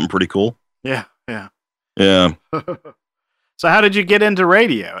did something pretty cool. Yeah. Yeah. Yeah. So how did you get into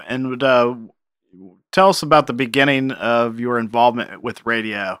radio? And tell us about the beginning of your involvement with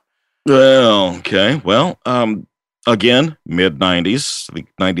radio. Well, okay. Well, again, mid-90s, I think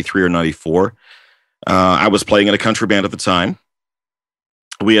 93 or 94. I was playing in a country band at the time.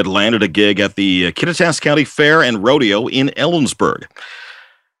 We had landed a gig at the Kittitas County Fair and Rodeo in Ellensburg.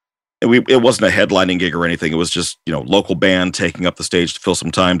 It wasn't a headlining gig or anything. It was just, local band taking up the stage to fill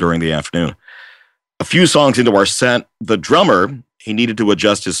some time during the afternoon. A few songs into our set, the drummer, he needed to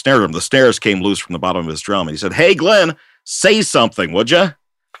adjust his snare drum. The snares came loose from the bottom of his drum. And he said, "Hey, Glenn, say something, would you?"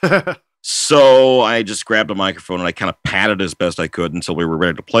 So I just grabbed a microphone and I kind of patted as best I could until we were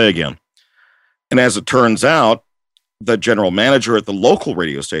ready to play again. And as it turns out, the general manager at the local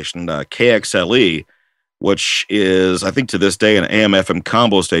radio station, KXLE, which is, I think to this day, an AM/FM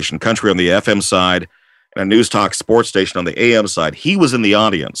combo station, country on the FM side and a news talk sports station on the AM side, he was in the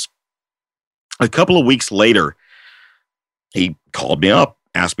audience. A couple of weeks later, he called me up,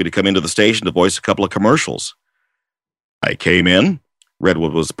 asked me to come into the station to voice a couple of commercials. I came in, read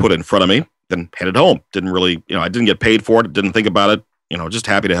what was put in front of me, then headed home. Didn't really, I didn't get paid for it, didn't think about it, just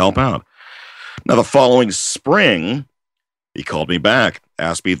happy to help out. Now, the following spring, he called me back,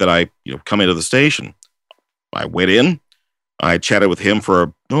 asked me that I, come into the station. I went in, I chatted with him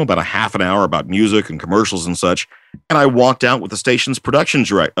for about a half an hour about music and commercials and such, and I walked out with the station's production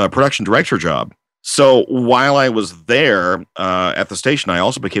director job. So while I was there at the station, I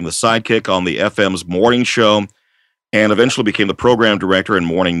also became the sidekick on the FM's morning show and eventually became the program director and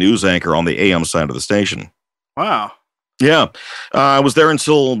morning news anchor on the AM side of the station. Wow. Yeah. I was there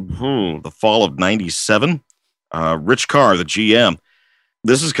until the fall of 97. Rich Carr, the GM,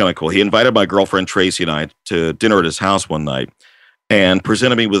 this is kind of cool. He invited my girlfriend Tracy and I to dinner at his house one night and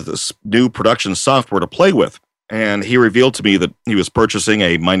presented me with this new production software to play with. And he revealed to me that he was purchasing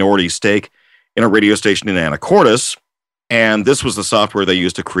a minority stake in a radio station in Anacortes, and this was the software they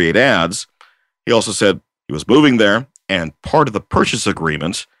used to create ads. He also said he was moving there, and part of the purchase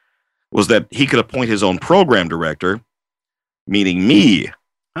agreement was that he could appoint his own program director, meaning me.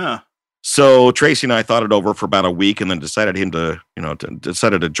 Huh. So Tracy and I thought it over for about a week, and then decided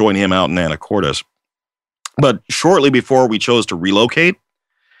to join him out in Anacortes. But shortly before we chose to relocate,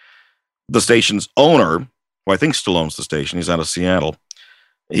 the station's owner, who I think still owns the station, he's out of Seattle,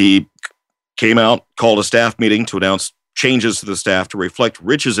 he came out, called a staff meeting to announce changes to the staff to reflect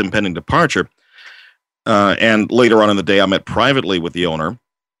Rich's impending departure. And later on in the day, I met privately with the owner.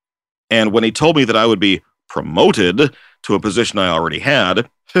 And when he told me that I would be promoted to a position I already had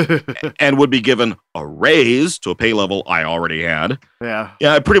and would be given a raise to a pay level I already had. Yeah.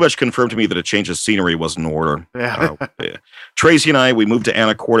 Yeah, it pretty much confirmed to me that a change of scenery was in order. Yeah. Yeah. Tracy and I, we moved to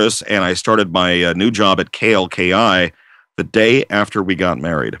Anacortes, and I started my new job at KLKI the day after we got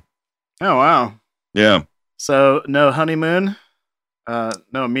married. Oh, wow. Yeah. So no honeymoon?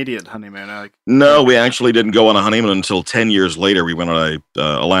 No immediate honeymoon. No, we actually didn't go on a honeymoon until 10 years later. We went on a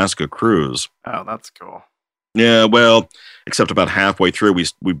Alaska cruise. Oh, that's cool. Yeah, well, except about halfway through,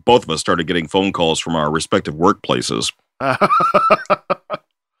 we both of us started getting phone calls from our respective workplaces.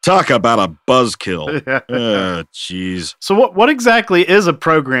 Talk about a buzzkill. Jeez. So what exactly is a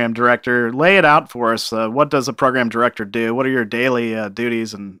program director? Lay it out for us. What does a program director do? What are your daily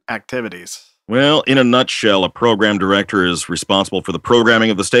duties and activities? Well, in a nutshell, a program director is responsible for the programming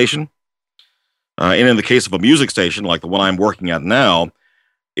of the station. And in the case of a music station, like the one I'm working at now,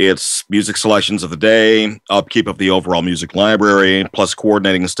 it's music selections of the day, upkeep of the overall music library, plus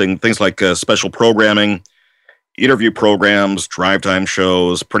coordinating things like special programming, interview programs, drive time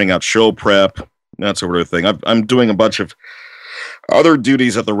shows, printing out show prep, that sort of thing. I'm doing a bunch of other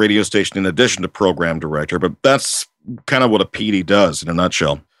duties at the radio station in addition to program director, but that's kind of what a PD does in a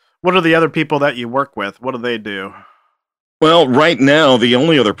nutshell. What are the other people that you work with? What do they do? Well, right now, the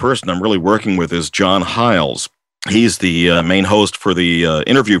only other person I'm really working with is John Hiles. He's the main host for the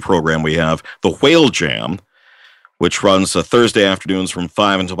interview program we have, The Whale Jam, which runs Thursday afternoons from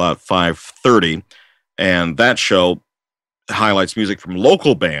 5 until about 5:30. And that show highlights music from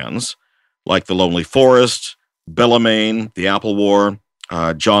local bands like The Lonely Forest, Bellarmine, The Apple War.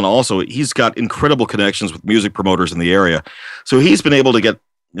 John also, he's got incredible connections with music promoters in the area. So he's been able to get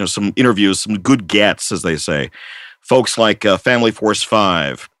some interviews, some good gets, as they say. Folks like Family Force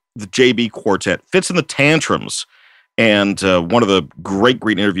 5, the JB Quartet, Fits in the Tantrums, and one of the great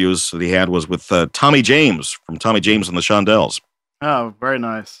interviews that he had was with Tommy James from Tommy James and the Shondells. Oh, very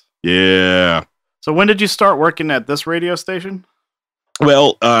nice. Yeah. So when did you start working at this radio station?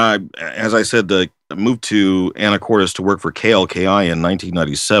 Well, as I said, I moved to Anacortes to work for KLKI in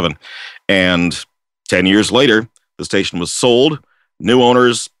 1997, and 10 years later, the station was sold. New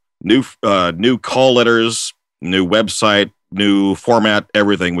owners, new call letters, new website, new format,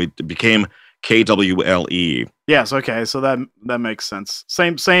 everything. It became KWLE. Yes, okay, so that makes sense.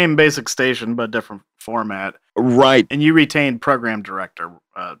 Same basic station, but different format. Right. And you retained program director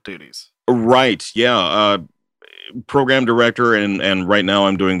duties. Right, yeah. Program director, and right now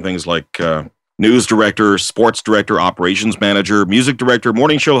I'm doing things like news director, sports director, operations manager, music director,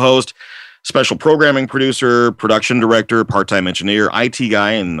 morning show host, special programming producer, production director, part-time engineer, IT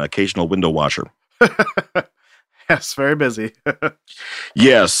guy, and occasional window washer. Yes, very busy.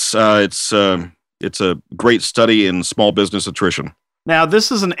 Yes, it's a great study in small business attrition. Now,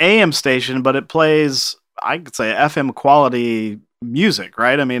 this is an AM station, but it plays, I could say, FM quality music,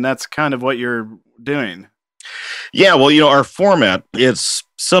 right? I mean, that's kind of what you're doing. Yeah, well, our format, it's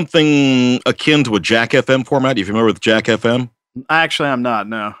something akin to a Jack FM format. If you remember with Jack FM? Actually, I'm not,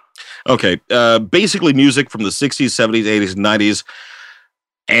 no. Okay, basically music from the 60s, 70s, 80s, and 90s,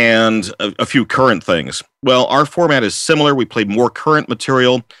 and a few current things. Well, our format is similar. We play more current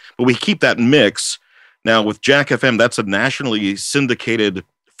material, but we keep that mix. Now, with Jack FM, that's a nationally syndicated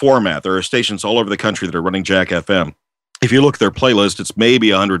format. There are stations all over the country that are running Jack FM. If you look at their playlist, it's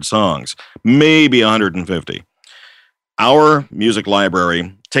maybe 100 songs, maybe 150. Our music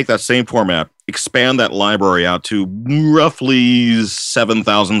library, take that same format, expand that library out to roughly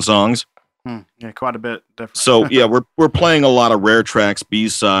 7,000 songs. Yeah, quite a bit different. So, yeah, we're playing a lot of rare tracks,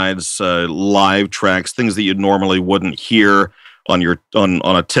 B-sides, live tracks, things that you normally wouldn't hear on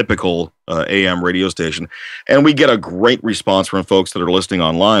a typical AM radio station. And we get a great response from folks that are listening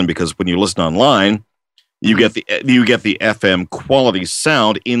online, because when you listen online, you get the FM quality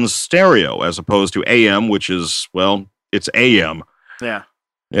sound in stereo, as opposed to AM, which is, well, it's AM. Yeah.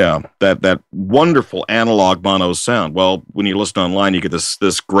 Yeah, that wonderful analog mono sound. Well, when you listen online, you get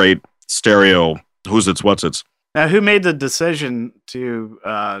this great stereo who's its what's its. Now, who made the decision to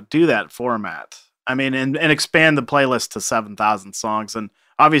do that format? I mean, and expand the playlist to 7,000 songs, and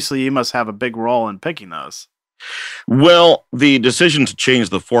obviously you must have a big role in picking those. Well, the decision to change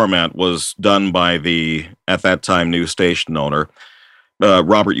the format was done by the, at that time, new station owner.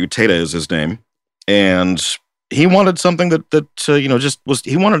 Robert Uteta is his name. And he wanted something that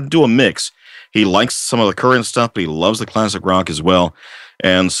he wanted to do a mix. He likes some of the current stuff, but he loves the classic rock as well.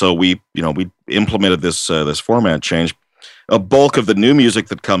 And so we implemented this format change. A bulk of the new music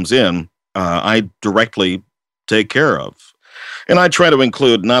that comes in, I directly take care of. And I try to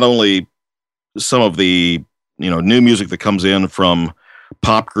include not only some of the new music that comes in from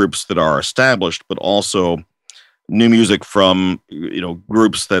pop groups that are established, but also new music from,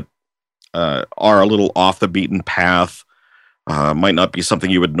 groups that are a little off the beaten path. Might not be something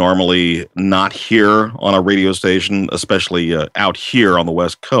you would normally not hear on a radio station, especially out here on the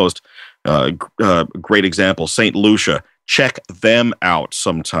West Coast. Great example, St. Lucia. Check them out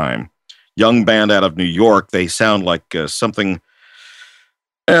sometime. Young band out of New York. They sound like something.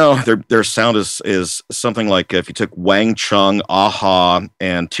 Their sound is something like if you took Wang Chung, Aha,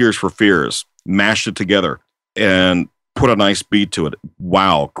 and Tears for Fears, mashed it together, and put a nice beat to it.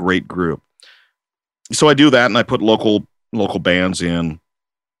 Wow, great group. So I do that, and I put local bands in,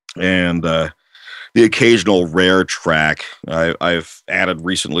 and the occasional rare track. I've added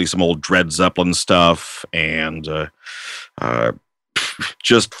recently some old Dred Zeppelin stuff, and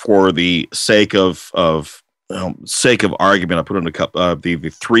just for the sake of argument, I put in a couple the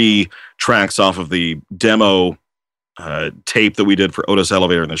 3 tracks off of the demo tape that we did for Otis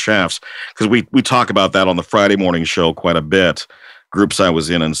Elevator and the Shafts, because we talk about that on the Friday morning show quite a bit, groups I was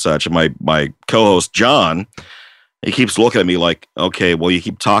in and such. And my co-host John, he keeps looking at me like, okay, well, you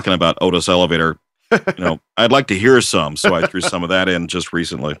keep talking about Otis Elevator. I'd like to hear some, so I threw some of that in just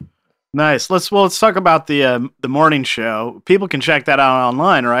recently. Nice. Let's talk about the morning show. People can check that out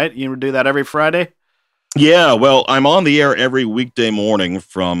online, right? You do that every Friday? Yeah, well, I'm on the air every weekday morning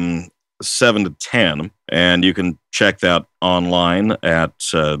from 7 to 10, and you can check that online at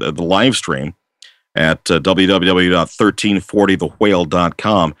the live stream at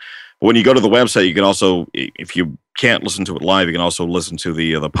www.1340thewhale.com. But when you go to the website, you can also, if you can't listen to it live, you can also listen to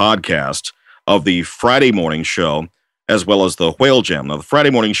the podcast of the Friday morning show, as well as the Whale Jam. Now, the Friday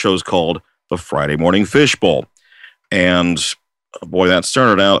morning show is called the Friday Morning Fishbowl. And, boy, that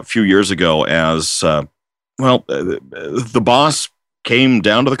started out a few years ago as, the boss came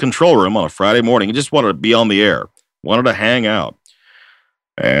down to the control room on a Friday morning. He just wanted to be on the air, wanted to hang out.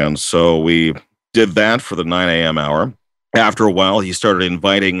 And so we did that for the 9 a.m. hour. After a while, he started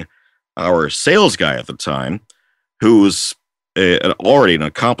inviting our sales guy at the time, who was already an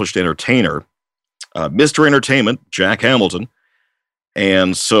accomplished entertainer, Mr. Entertainment, Jack Hamilton.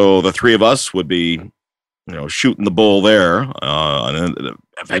 And so the 3 of us would be, shooting the bull there. And then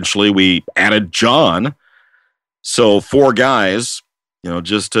eventually we added John. So 4 guys,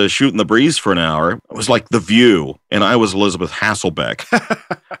 just shooting the breeze for an hour. It was like The View, and I was Elizabeth Hasselbeck.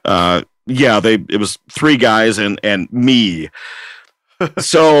 It was 3 guys and me.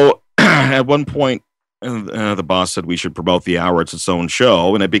 So at one point, the boss said we should promote the hour. It's its own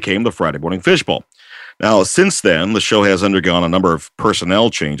show, and it became the Friday Morning Fishbowl. Now, since then, the show has undergone a number of personnel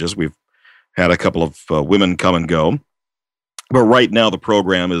changes. We've had a couple of women come and go. But right now, the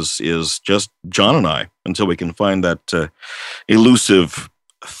program is just John and I, until we can find that elusive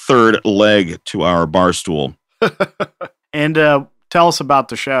third leg to our bar stool. And tell us about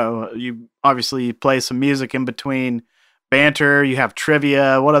the show. You obviously play some music in between banter. You have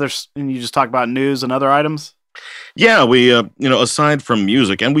trivia. What others? And you just talk about news and other items. Yeah, we aside from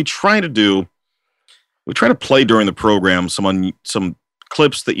music, and we try to play during the program some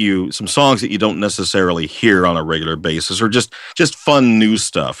clips some songs that you don't necessarily hear on a regular basis, or just fun news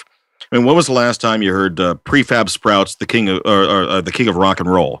stuff. I mean, when was the last time you heard Prefab Sprouts, the king of rock and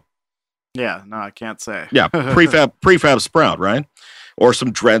roll? Yeah, no, I can't say. Yeah, Prefab Sprout, right? Or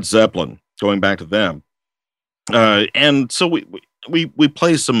some Dred Zeppelin, going back to them. And so we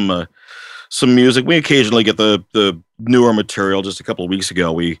play some music. We occasionally get the newer material. Just a couple of weeks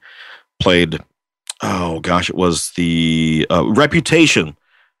ago, we played. Oh gosh, it was the Reputation,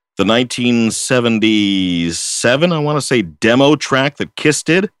 the 1977, I want to say, demo track that Kiss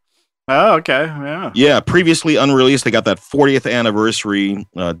did. Oh, okay, yeah. Yeah, previously unreleased. They got that 40th anniversary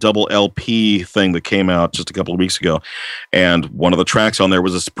double LP thing that came out just a couple of weeks ago, and one of the tracks on there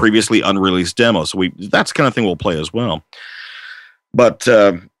was this previously unreleased demo. So that's the kind of thing we'll play as well. But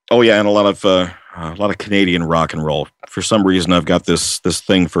and a lot of Canadian rock and roll. For some reason, I've got this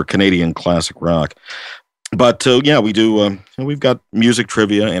thing for Canadian classic rock. But we do. We've got music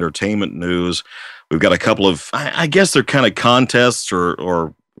trivia, entertainment news. We've got a couple of, I guess they're kind of contests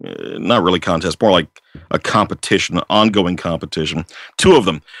or not really contests, more like a competition, an ongoing competition. 2 of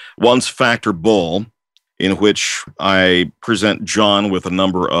them. One's Factor Bull, in which I present John with a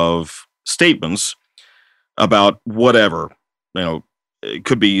number of statements about whatever, it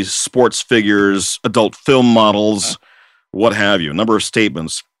could be sports figures, adult film models, what have you. A number of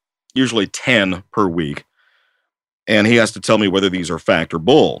statements, usually 10 per week. And he has to tell me whether these are fact or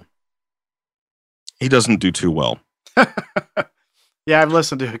bull. He doesn't do too well. Yeah, I've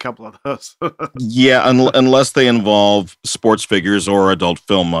listened to a couple of those. Yeah, unless they involve sports figures or adult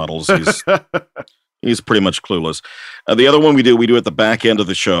film models. He's pretty much clueless. The other one we do at the back end of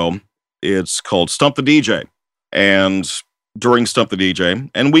the show. It's called Stump the DJ. And during Stump the DJ,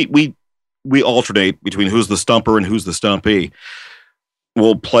 and we alternate between who's the stumper and who's the stumpee.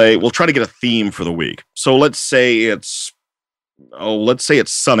 We'll try to get a theme for the week. So let's say it's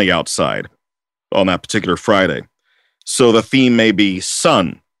sunny outside on that particular Friday. So the theme may be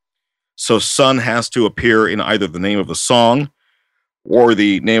sun. So sun has to appear in either the name of the song or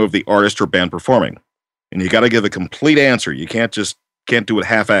the name of the artist or band performing. And you got to give a complete answer. You can't do it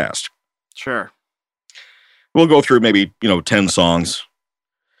half-assed. Sure. We'll go through maybe, 10 songs.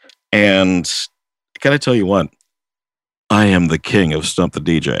 And can I tell you what? I am the king of Stump the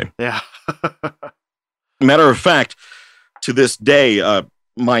DJ. Yeah. Matter of fact, to this day,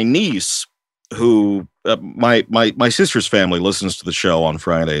 my niece, who my sister's family listens to the show on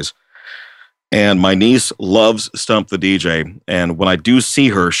Fridays, and my niece loves Stump the DJ. And when I do see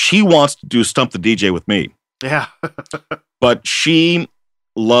her, she wants to do Stump the DJ with me. Yeah. But she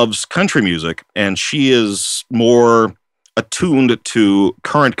loves country music, and she is more attuned to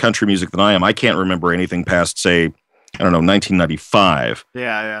current country music than I am. I can't remember anything past, say, 1995.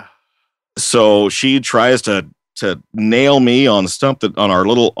 Yeah. So she tries to nail me on our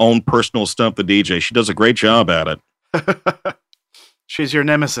little own personal Stump the DJ. She does a great job at it. She's your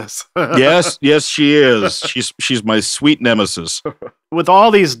nemesis. Yes, she is. She's my sweet nemesis. With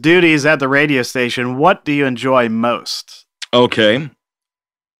all these duties at the radio station, what do you enjoy most? Okay.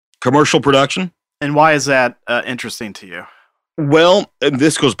 Commercial production. And why is that interesting to you? Well,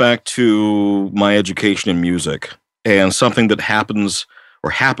 this goes back to my education in music and something that happened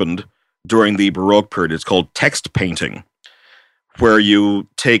during the Baroque period. It's called text painting, where you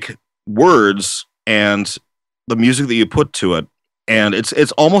take words and the music that you put to it, and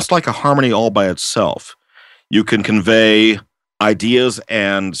it's almost like a harmony all by itself. You can convey ideas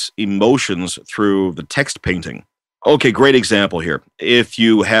and emotions through the text painting. Okay, great example here. If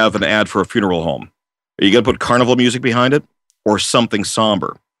you have an ad for a funeral home, are you going to put carnival music behind it or something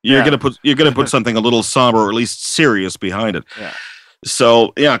somber? You're going to put something a little somber or at least serious behind it. Yeah.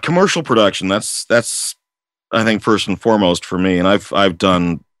 So, yeah, commercial production, that's I think first and foremost for me, and I've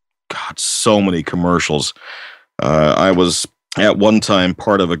done so many commercials. I was at one time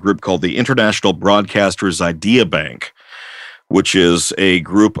part of a group called the International Broadcasters Idea Bank, which is a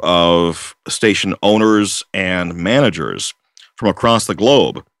group of station owners and managers from across the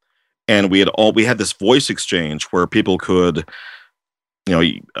globe. And we had this voice exchange where people could,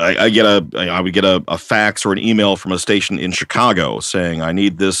 I would get a fax or an email from a station in Chicago saying, I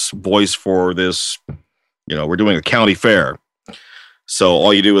need this voice for this, we're doing a county fair. So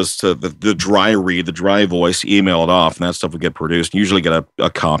all you do is the dry voice, email it off, and that stuff would get produced. You usually get a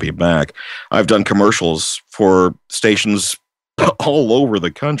copy back. I've done commercials for stations all over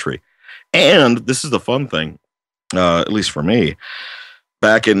the country. And this is the fun thing, at least for me.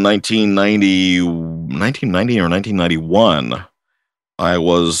 Back in 1990 or 1991, I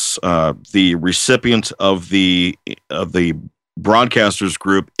was the recipient of the Broadcasters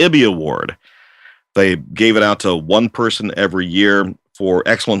Group IBBY Award. They gave it out to one person every year for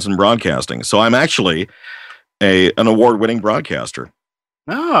excellence in broadcasting. So I'm actually an award-winning broadcaster.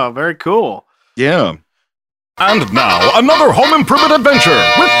 Oh, very cool. Yeah. And now, another home improvement adventure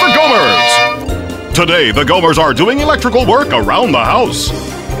with the Gomers. Today, the Gomers are doing electrical work around the house.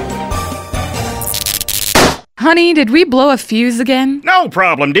 Honey, did we blow a fuse again? No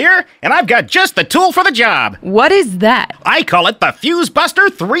problem, dear. And I've got just the tool for the job. What is that? I call it the Fuse Buster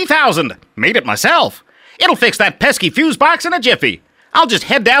 3000. Made it myself. It'll fix that pesky fuse box in a jiffy. I'll just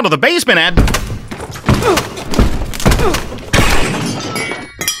head down to the basement and...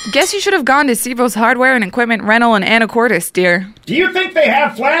 Guess you should have gone to Sivo's Hardware and Equipment Rental in Anacortes, dear. Do you think they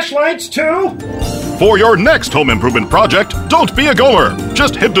have flashlights, too? For your next home improvement project, don't be a Gomer.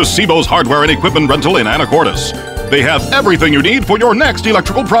 Just head to Sivo's Hardware and Equipment Rental in Anacortes. They have everything you need for your next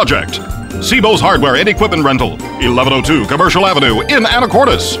electrical project. Sivo's Hardware and Equipment Rental, 1102 Commercial Avenue in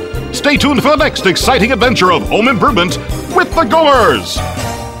Anacortes. Stay tuned for the next exciting adventure of home improvement with the Gomers.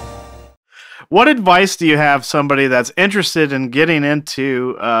 What advice do you have somebody that's interested in getting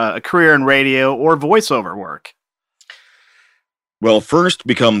into a career in radio or voiceover work? Well, first,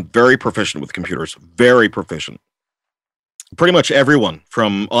 become very proficient with computers. Very proficient. Pretty much everyone,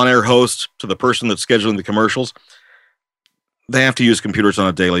 from on-air host to the person that's scheduling the commercials, they have to use computers on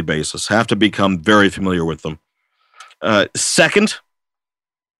a daily basis, have to become very familiar with them. Second,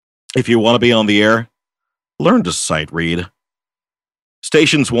 if you want to be on the air, learn to sight read.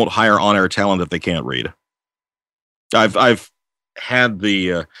 Stations won't hire on-air talent if they can't read. I've had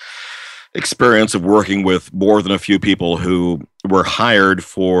the experience of working with more than a few people who were hired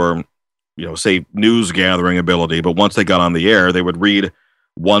for say news gathering ability, but once they got on the air, they would read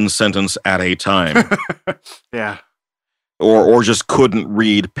one sentence at a time. Yeah. Or just couldn't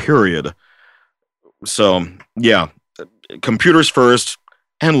read, period. So, yeah, computers first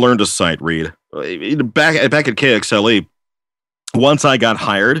and learn to sight read. Back at KXLE, once I got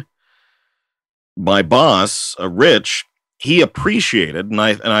hired, my boss, Rich, he appreciated, and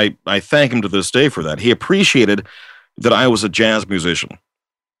I thank him to this day for that. He appreciated that I was a jazz musician.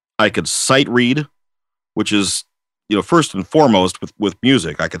 I could sight read, which is, first and foremost with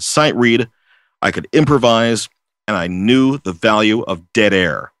music. I could sight read, I could improvise, and I knew the value of dead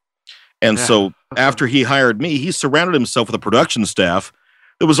air. And so after he hired me, he surrounded himself with a production staff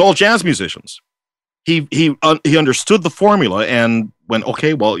that was all jazz musicians. He understood the formula and went,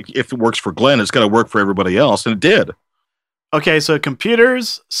 okay, well, if it works for Glenn, it's got to work for everybody else, and it did. Okay, so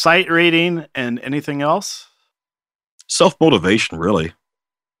computers, sight reading, and anything else? Self-motivation, really.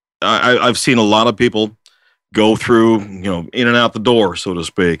 I've seen a lot of people go through, in and out the door, so to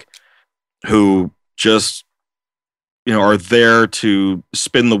speak, who just are there to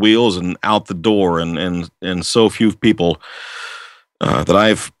spin the wheels and out the door, and so few people that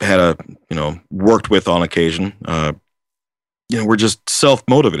I've had worked with on occasion, we're just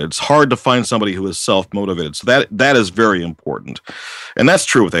self-motivated. It's hard to find somebody who is self-motivated, so that is very important, and that's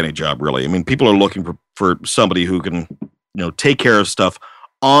true with any job, really. I mean, people are looking for somebody who can take care of stuff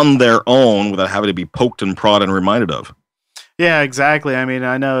on their own without having to be poked and prodded and reminded of. Yeah, exactly. I mean,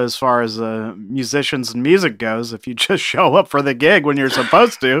 I know as far as musicians and music goes, if you just show up for the gig when you're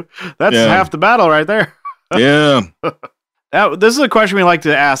supposed to, that's half the battle right there. Yeah. Now, this is a question we like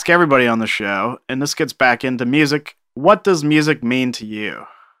to ask everybody on the show, and this gets back into music. What does music mean to you?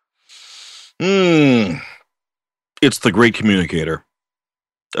 It's the great communicator.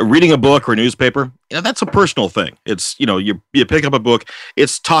 Reading a book or a newspaper, that's a personal thing. It's, you pick up a book,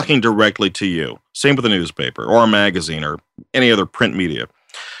 it's talking directly to you. Same with a newspaper or a magazine or any other print media.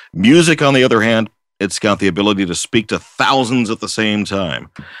 Music, on the other hand, it's got the ability to speak to thousands at the same time.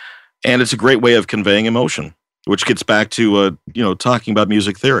 And it's a great way of conveying emotion, which gets back to, talking about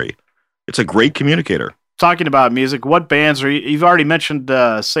music theory. It's a great communicator. Talking about music, what bands you've already mentioned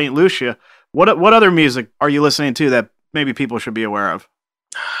St. Lucia. What other music are you listening to that maybe people should be aware of?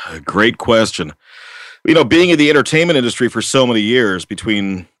 Great question. Being in the entertainment industry for so many years,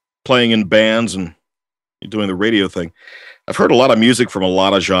 between playing in bands and doing the radio thing, I've heard a lot of music from a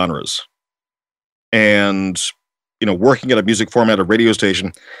lot of genres. And, working at a music format, a radio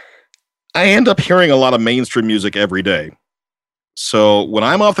station, I end up hearing a lot of mainstream music every day. So when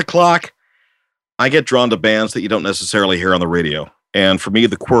I'm off the clock, I get drawn to bands that you don't necessarily hear on the radio. And for me,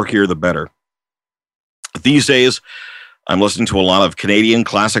 the quirkier, the better. These days, I'm listening to a lot of Canadian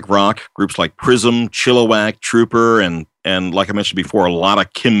classic rock, groups like Prism, Chilliwack, Trooper, and like I mentioned before, a lot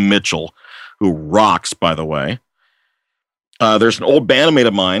of Kim Mitchell, who rocks, by the way. There's an old bandmate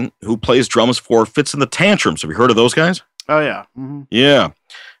of mine who plays drums for Fitz and the Tantrums. Have you heard of those guys? Oh, yeah. Mm-hmm. Yeah.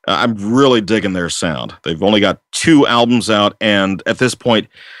 I'm really digging their sound. They've only got 2 albums out, and at this point,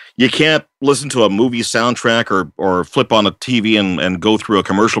 you can't listen to a movie soundtrack or flip on a TV and go through a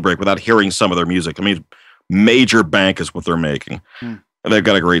commercial break without hearing some of their music. I mean, major bank is what they're making. And they've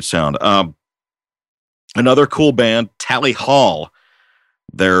got a great sound. Another cool band, Tally Hall.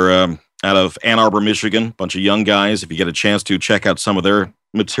 They're out of Ann Arbor, Michigan. Bunch of young guys. If you get a chance to check out some of their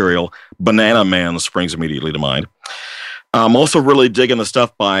material, Banana Man springs immediately to mind. I'm also really digging the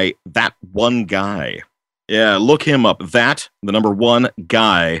stuff by That One Guy. Yeah, look him up. That, the number one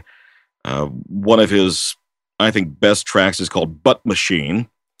guy. One of his, I think, best tracks is called Butt Machine.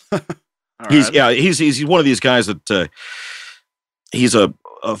 He's one of these guys that he's a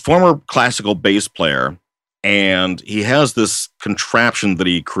former classical bass player, and he has this contraption that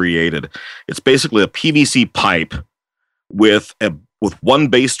he created. It's basically a PVC pipe with one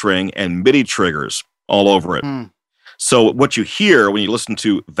bass string and MIDI triggers all over it. So what you hear when you listen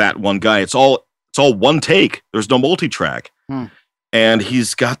to That One Guy, it's all one take. There's no multi-track. And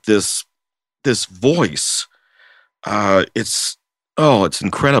he's got this voice. It's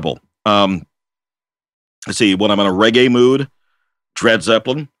incredible. Let's see, when I'm in a reggae mood, Dred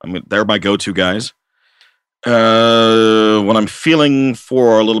Zeppelin. I mean, they're my go-to guys. When I'm feeling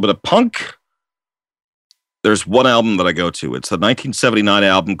for a little bit of punk, there's one album that I go to. It's the 1979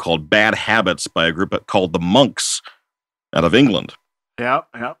 album called Bad Habits by a group called The Monks out of England. Yeah.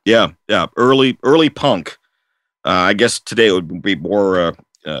 Early punk. I guess today it would be more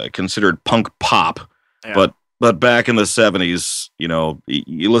considered punk pop, but back in the 70s,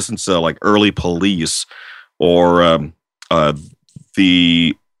 you listen to like early Police or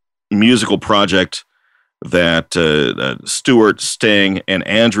the musical project that Stewart, Sting, and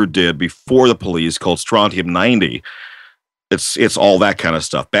Andrew did before the Police called Strontium 90. It's all that kind of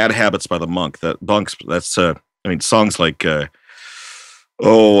stuff. Bad Habits by the Bunks. That's songs like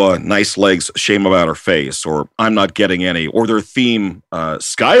Nice Legs, Shame About Her Face, or I'm Not Getting Any, or their theme,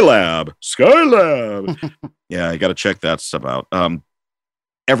 Skylab. Yeah, you got to check that stuff out.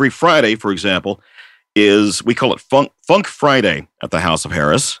 Every Friday, for example, we call it Funk Friday at the House of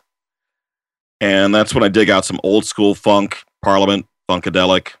Harris. And that's when I dig out some old school funk, Parliament,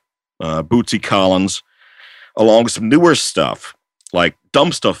 Funkadelic, Bootsy Collins, along with some newer stuff like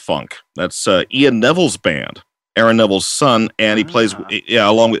Dumpstuff Funk. That's Ian Neville's band, Aaron Neville's son, and he plays,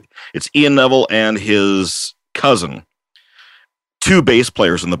 along with, it's Ian Neville and his cousin, 2 bass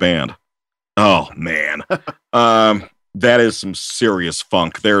players in the band. Oh, man. That is some serious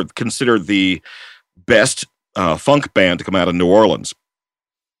funk. They're considered the best funk band to come out of New Orleans.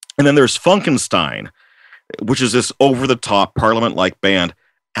 And then there's Funkenstein, which is this over-the-top Parliament-like band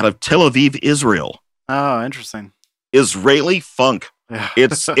out of Tel Aviv, Israel. Oh, interesting. Israeli funk. Yeah.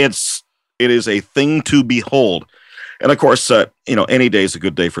 It is a thing to behold. And of course, any day is a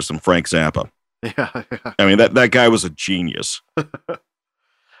good day for some Frank Zappa. Yeah. I mean, that guy was a genius.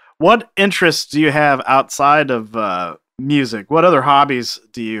 What interests do you have outside of music? What other hobbies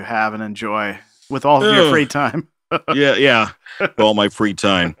do you have and enjoy with all of your free time? Yeah. All my free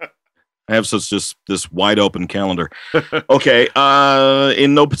time. I have this wide open calendar. Okay.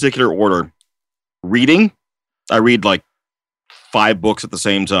 In no particular order. Reading. I read like 5 books at the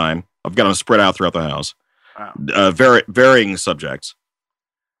same time. I've got them spread out throughout the house. Wow. Varying subjects.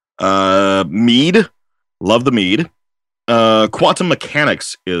 Mead. Love the mead. Quantum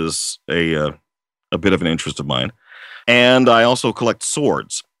mechanics is a bit of an interest of mine. And I also collect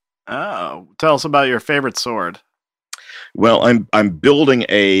swords. Oh, tell us about your favorite sword. Well, I'm building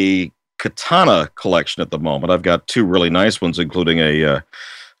a katana collection at the moment. I've got 2 really nice ones, including a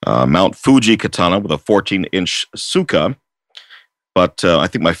Mount Fuji katana with a 14-inch suka. But I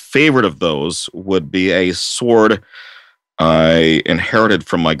think my favorite of those would be a sword I inherited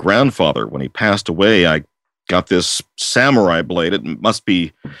from my grandfather. When he passed away, I got this samurai blade. It must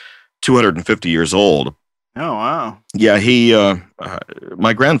be 250 years old. Oh, wow. Yeah,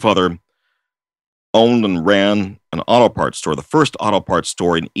 my grandfather owned and ran an auto parts store, the first auto parts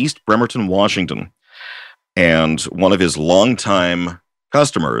store in East Bremerton, Washington. And one of his longtime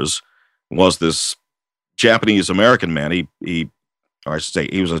customers was this Japanese-American man. He was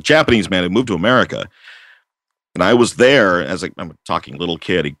a Japanese man who moved to America. And I was there I'm talking little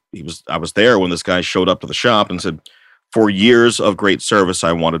kid. I was there when this guy showed up to the shop and said, "For years of great service,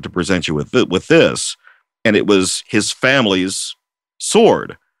 I wanted to present you with this." And it was his family's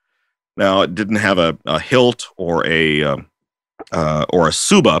sword. Now, it didn't have a hilt or a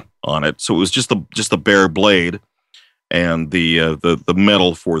suba on it, so it was just the bare blade and the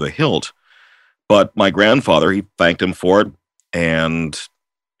metal for the hilt. But my grandfather, he thanked him for it, and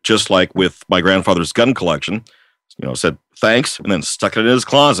just like with my grandfather's gun collection, said thanks, and then stuck it in his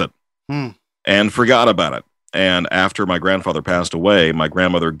closet and forgot about it. And after my grandfather passed away, my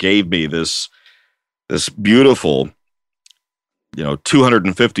grandmother gave me this beautiful,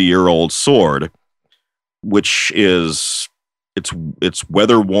 250-year-old sword, which is it's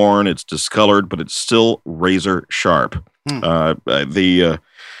weather worn, it's discolored, but it's still razor sharp. The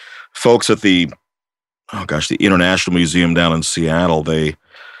folks at the International Museum down in Seattle,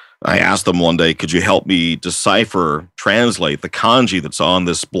 I asked them one day, could you help me translate the kanji that's on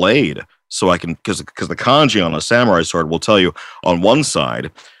this blade, so I can, because the kanji on a samurai sword will tell you on one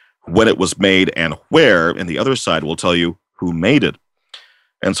side when it was made and where, and the other side will tell you who made it.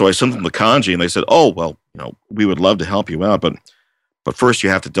 And so I sent them the kanji, and they said, "Oh, well, we would love to help you out, but first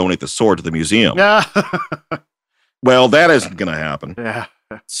you have to donate the sword to the museum." Yeah. Well, that isn't going to happen. Yeah.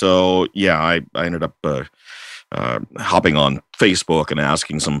 So yeah, I ended up hopping on Facebook and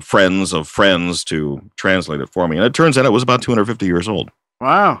asking some friends of friends to translate it for me, and it turns out it was about 250 years old.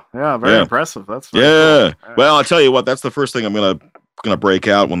 Wow. Yeah. Very impressive. That's cool. Well, I'll tell you what. That's the first thing I'm gonna break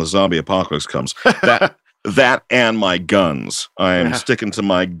out when the zombie apocalypse comes. That and my guns. I am sticking to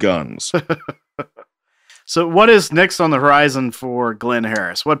my guns. So what is next on the horizon for Glenn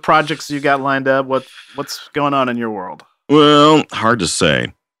Harris? What projects you got lined up? What's going on in your world? Well, hard to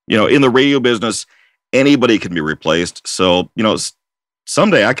say. In the radio business, anybody can be replaced. So,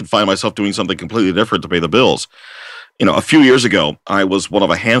 someday I could find myself doing something completely different to pay the bills. A few years ago, I was one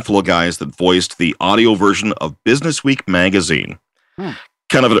of a handful of guys that voiced the audio version of Business Week magazine.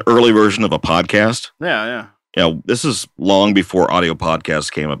 Kind of an early version of a podcast. Yeah. This is long before audio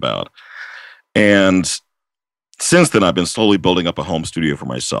podcasts came about. And since then, I've been slowly building up a home studio for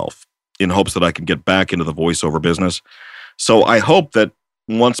myself. in hopes that I can get back into the voiceover business. So I hope that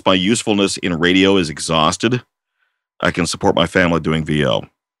once my usefulness in radio is exhausted, I can support my family doing VO.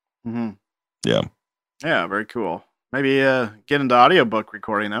 Mm-hmm. Yeah. Yeah, very cool. Maybe get into audiobook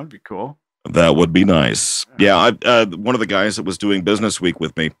recording. That would be cool. That would be nice. Yeah, one of the guys that was doing Business Week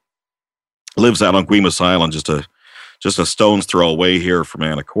with me lives out on Guimas Island, just a stone's throw away here from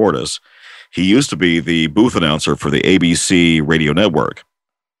Anacortes. He used to be the booth announcer for the ABC radio network.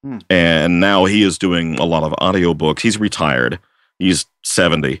 And now he is doing a lot of audiobooks. He's retired. He's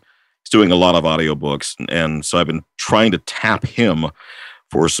 70. He's doing a lot of audiobooks. And so I've been trying to tap him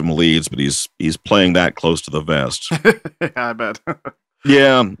for some leads, but he's playing that close to the vest. Yeah, I bet.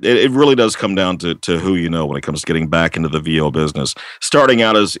 Yeah, it really does come down to who you know when it comes to getting back into the VO business. Starting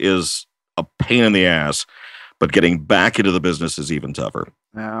out is a pain in the ass, but getting back into the business is even tougher.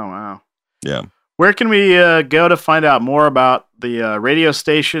 Oh, wow. Yeah. Where can we go to find out more about the radio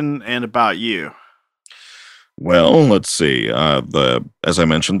station and about you? Well, let's see. As I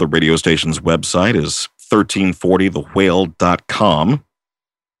mentioned, the radio station's website is 1340thewhale.com.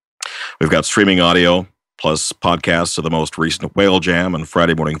 We've got streaming audio plus podcasts of the most recent Whale Jam and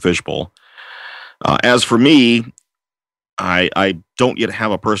Friday Morning Fishbowl. As for me, I don't yet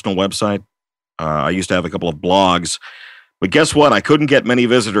have a personal website. I used to have a couple of blogs. But guess what? I couldn't get many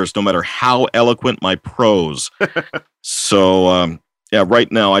visitors no matter how eloquent my prose. So, yeah,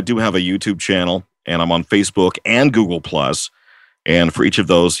 right now I do have a YouTube channel, and I'm on Facebook and Google+. And for each of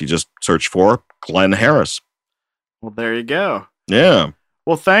those, you just search for Glenn Harris. Well, there you go. Yeah.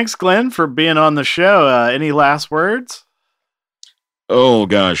 Well, thanks, Glenn, for being on the show. Any last words? Oh,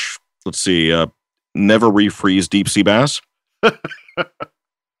 gosh. Let's see. Never refreeze deep sea bass.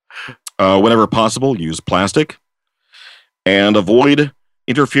 Whenever possible, use plastic. And avoid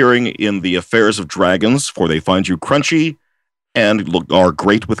interfering in the affairs of dragons, for they find you crunchy and are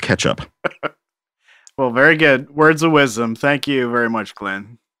great with ketchup. Well, very good. Words of wisdom. Thank you very much,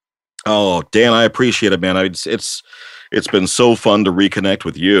 Glenn. Oh, Dan, I appreciate it, man. It's been so fun to reconnect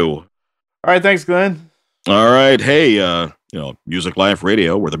with you. All right, thanks, Glenn. All right, hey, Music Life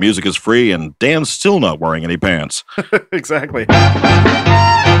Radio, where the music is free, and Dan's still not wearing any pants. Exactly.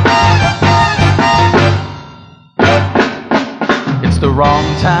 It's the wrong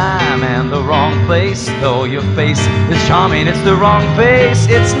time and the wrong place. Though your face is charming, it's the wrong face.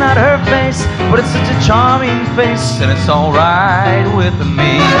 It's not her face, but it's such a charming face, and it's alright with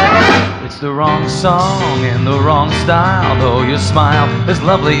me. It's the wrong song and the wrong style. Though your smile is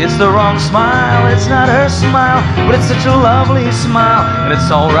lovely, it's the wrong smile. It's not her smile, but it's such a lovely smile, and it's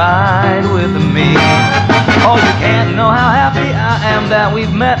alright with me. Oh, you can't know how happy I am that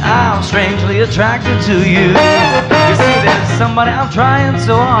we've met. I'm strangely attracted to you. You see, there's somebody I'm trying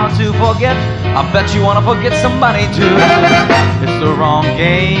so hard to forget. I bet you wanna forget somebody too. It's the wrong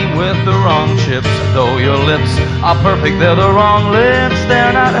game with the wrong chips. Though your lips are perfect, they're the wrong lips.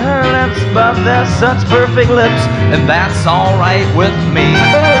 They're not her lips, but they're such perfect lips, and that's alright with me.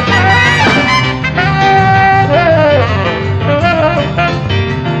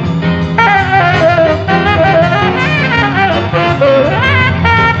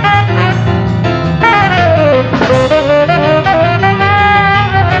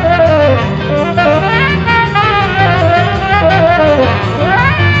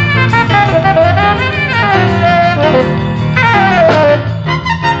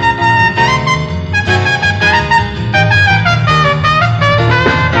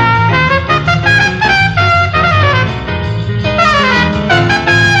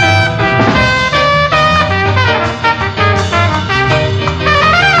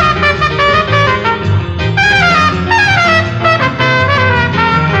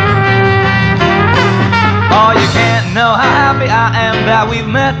 We've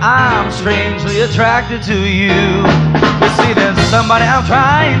met, I'm strangely attracted to you. You see, there's somebody I'm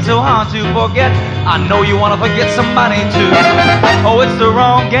trying so hard to forget. I know you want to forget somebody too. Oh, it's the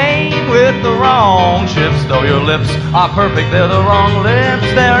wrong game with the wrong chips. Though your lips are perfect, they're the wrong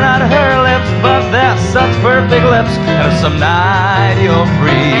lips. They're not her lips, but they're such perfect lips. And if some night you're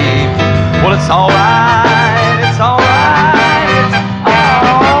free, well, it's alright, it's alright, it's alright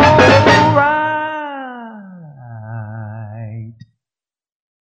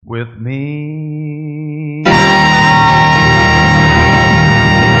with me.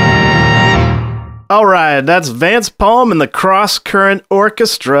 All right, that's Vance Palm and the Cross Current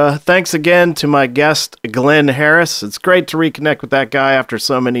Orchestra. Thanks again to my guest, Glenn Harris. It's great to reconnect with that guy after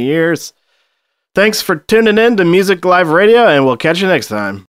so many years. Thanks for tuning in to Music Live Radio, and we'll catch you next time.